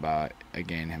talking about,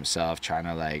 again, himself trying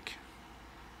to like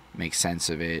make sense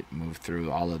of it, move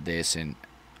through all of this, and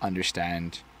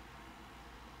understand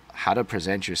how to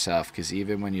present yourself. Because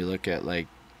even when you look at like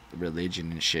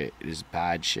religion and shit, it is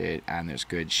bad shit and there's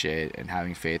good shit, and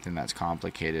having faith in that's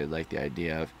complicated. Like the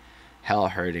idea of hell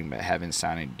hurting but heaven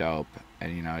sounding dope,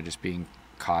 and you know, just being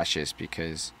cautious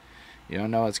because you don't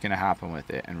know what's gonna happen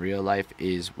with it, and real life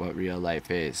is what real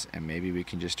life is, and maybe we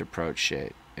can just approach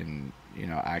shit and, you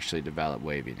know, actually develop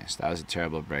waviness. That was a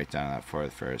terrible breakdown of that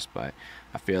fourth verse, but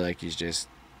I feel like he's just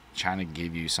trying to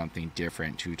give you something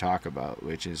different to talk about,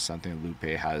 which is something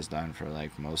Lupe has done for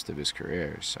like most of his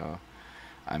career. So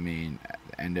I mean,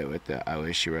 end it with the "I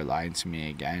wish you were lying to me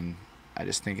again." I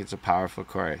just think it's a powerful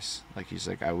chorus. Like he's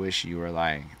like, I wish you were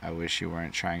lying. I wish you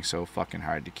weren't trying so fucking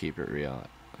hard to keep it real.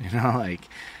 You know, like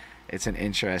it's an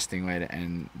interesting way to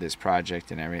end this project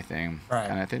and everything. Right.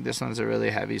 And I think this one's a really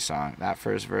heavy song. That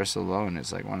first verse alone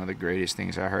is like one of the greatest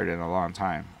things I heard in a long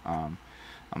time. I'm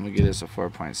gonna give this a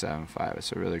 4.75.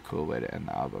 It's a really cool way to end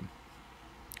the album.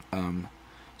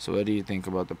 So what do you think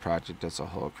about the project as a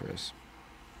whole, Chris?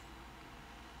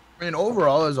 I mean,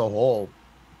 overall as a whole,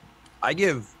 I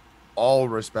give all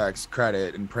respects,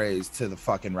 credit, and praise to the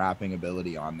fucking rapping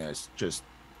ability on this. Just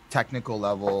technical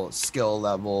level, skill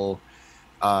level,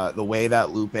 the way that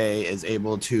Lupe is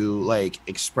able to like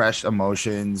express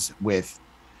emotions with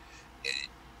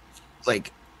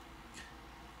like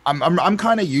I'm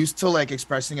kind of used to like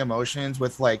expressing emotions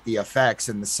with like the effects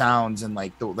and the sounds and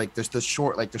like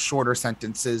the shorter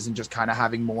sentences and just kind of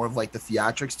having more of like the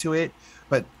theatrics to it.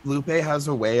 But Lupe has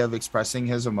a way of expressing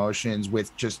his emotions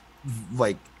with just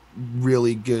like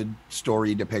really good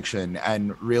story depiction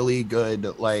and really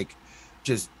good like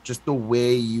just the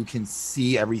way you can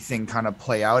see everything kind of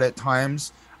play out at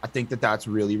times. I think that that's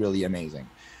really, really amazing.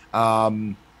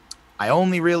 I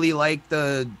only really like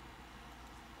the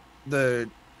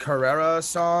Carrera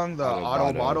song, the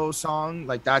Autobotto song.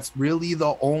 Like that's really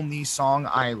the only song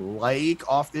I like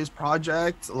off this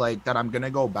project, like that I'm gonna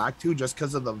go back to just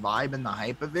because of the vibe and the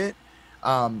hype of it.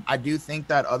 I do think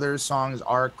that other songs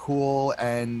are cool,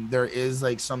 and there is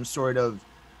like some sort of,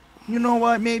 you know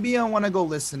what, maybe I want to go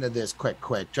listen to this quick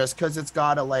just because it's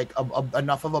got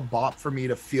enough of a bop for me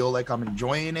to feel like I'm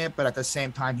enjoying it, but at the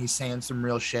same time he's saying some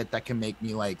real shit that can make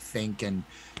me like think and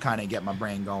kind of get my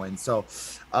brain going. So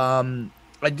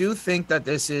I do think that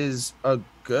this is a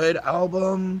good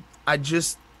album. I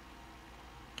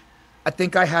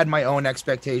think I had my own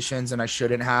expectations and I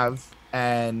shouldn't have,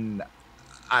 and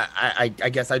I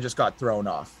guess I just got thrown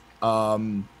off.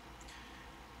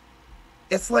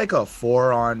 It's like a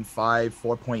 4 on 5,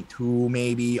 4.2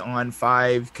 maybe on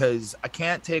 5, because I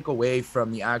can't take away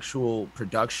from the actual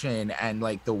production and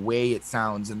like the way it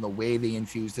sounds and the way they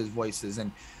infused his voices.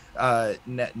 And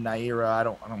Naira, I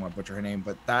don't want to butcher her name,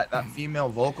 but that female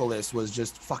vocalist was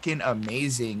just fucking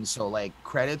amazing. So like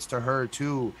credits to her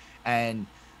too. And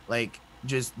like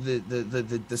just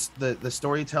the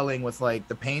storytelling with like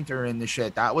the painter and the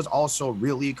shit, that was also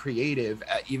really creative,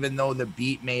 even though the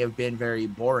beat may have been very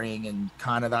boring, and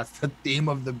kind of that's the theme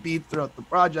of the beat throughout the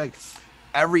project.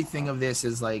 Everything of this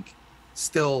is like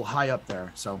still high up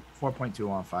there. So 4.2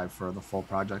 on 5 for the full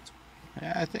project.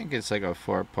 Yeah, I think it's like a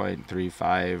 4.35,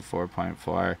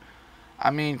 4.4. I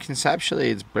mean,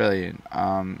 conceptually, it's brilliant.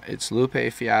 It's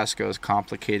Lupe Fiasco's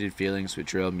complicated feelings with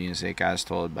drill music, as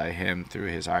told by him through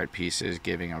his art pieces,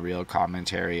 giving a real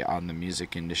commentary on the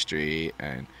music industry,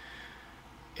 and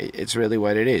it's really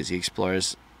what it is. He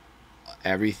explores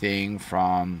everything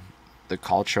from the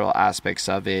cultural aspects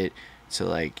of it to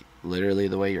like literally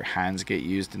the way your hands get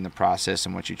used in the process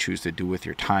and what you choose to do with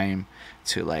your time,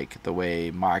 to like the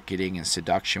way marketing and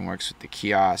seduction works with the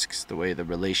kiosks, the way the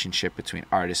relationship between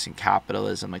artists and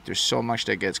capitalism. Like there's so much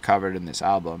that gets covered in this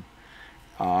album.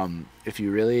 If you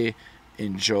really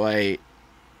enjoy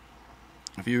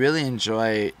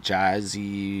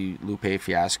jazzy Lupe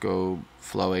Fiasco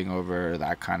flowing over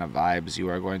that kind of vibes, you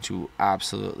are going to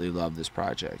absolutely love this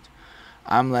project.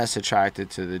 I'm less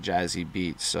attracted to the jazzy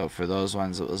beats, so for those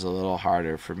ones it was a little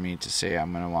harder for me to say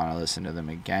I'm going to want to listen to them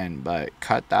again, but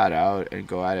cut that out and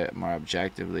go at it more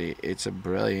objectively. It's a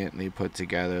brilliantly put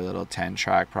together little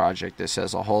 10-track project that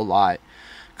says a whole lot,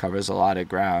 covers a lot of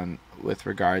ground with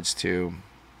regards to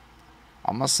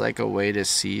almost like a way to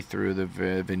see through the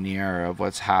veneer of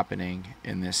what's happening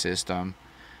in this system.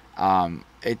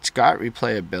 It's got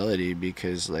replayability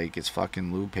because like it's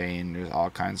fucking Lupe and there's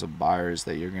all kinds of bars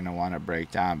that you're gonna want to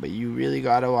break down, but you really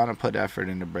gotta want to put effort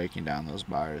into breaking down those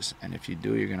bars. And if you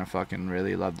do, you're gonna fucking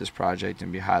really love this project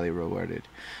and be highly rewarded.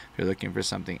 If you're looking for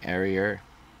something airier,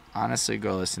 honestly,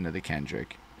 go listen to the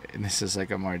Kendrick. And this is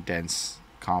like a more dense,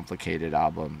 complicated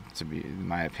album, to be in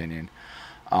my opinion.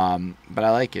 But I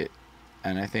like it,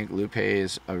 and I think Lupe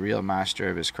is a real master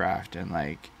of his craft, and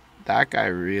like that guy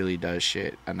really does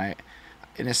shit. And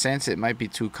in a sense, it might be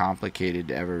too complicated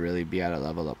to ever really be at a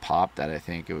level of pop that I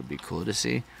think it would be cool to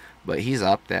see. But he's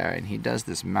up there, and he does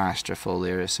this masterful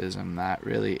lyricism that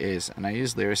really is. And I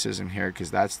use lyricism here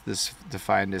because that's this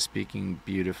defined as speaking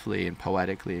beautifully and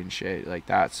poetically and shit. Like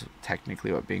that's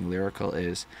technically what being lyrical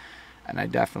is. And I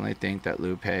definitely think that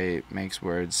Lupe makes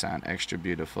words sound extra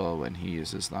beautiful when he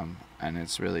uses them, and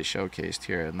it's really showcased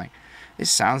here. And like, it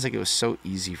sounds like it was so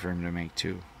easy for him to make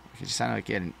too. It just sounded like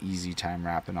he had an easy time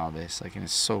rapping all this. Like, and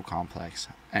it's so complex.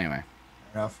 Anyway,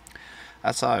 Enough.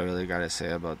 that's all I really got to say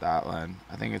about that one.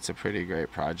 I think it's a pretty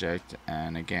great project.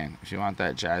 And again, if you want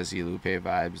that jazzy Lupe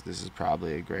vibes, this is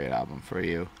probably a great album for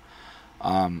you.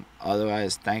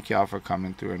 Otherwise, thank y'all for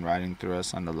coming through and riding through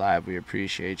us on the live. We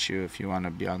appreciate you. If you want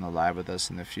to be on the live with us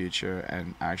in the future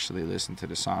and actually listen to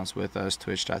the songs with us,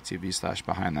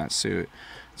 twitch.tv/behind that suit,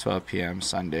 12 p.m.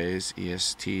 Sundays,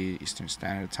 EST, Eastern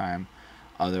Standard Time.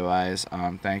 Otherwise,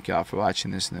 thank y'all for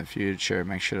watching this in the future.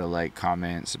 Make sure to like,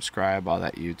 comment, subscribe, all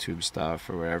that YouTube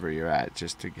stuff or wherever you're at,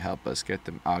 just to help us get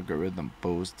the algorithm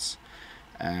boosts.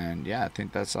 And yeah, I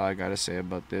think that's all I got to say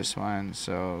about this one.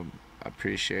 So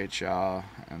appreciate y'all,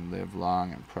 and live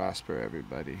long and prosper,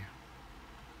 everybody.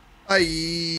 Bye.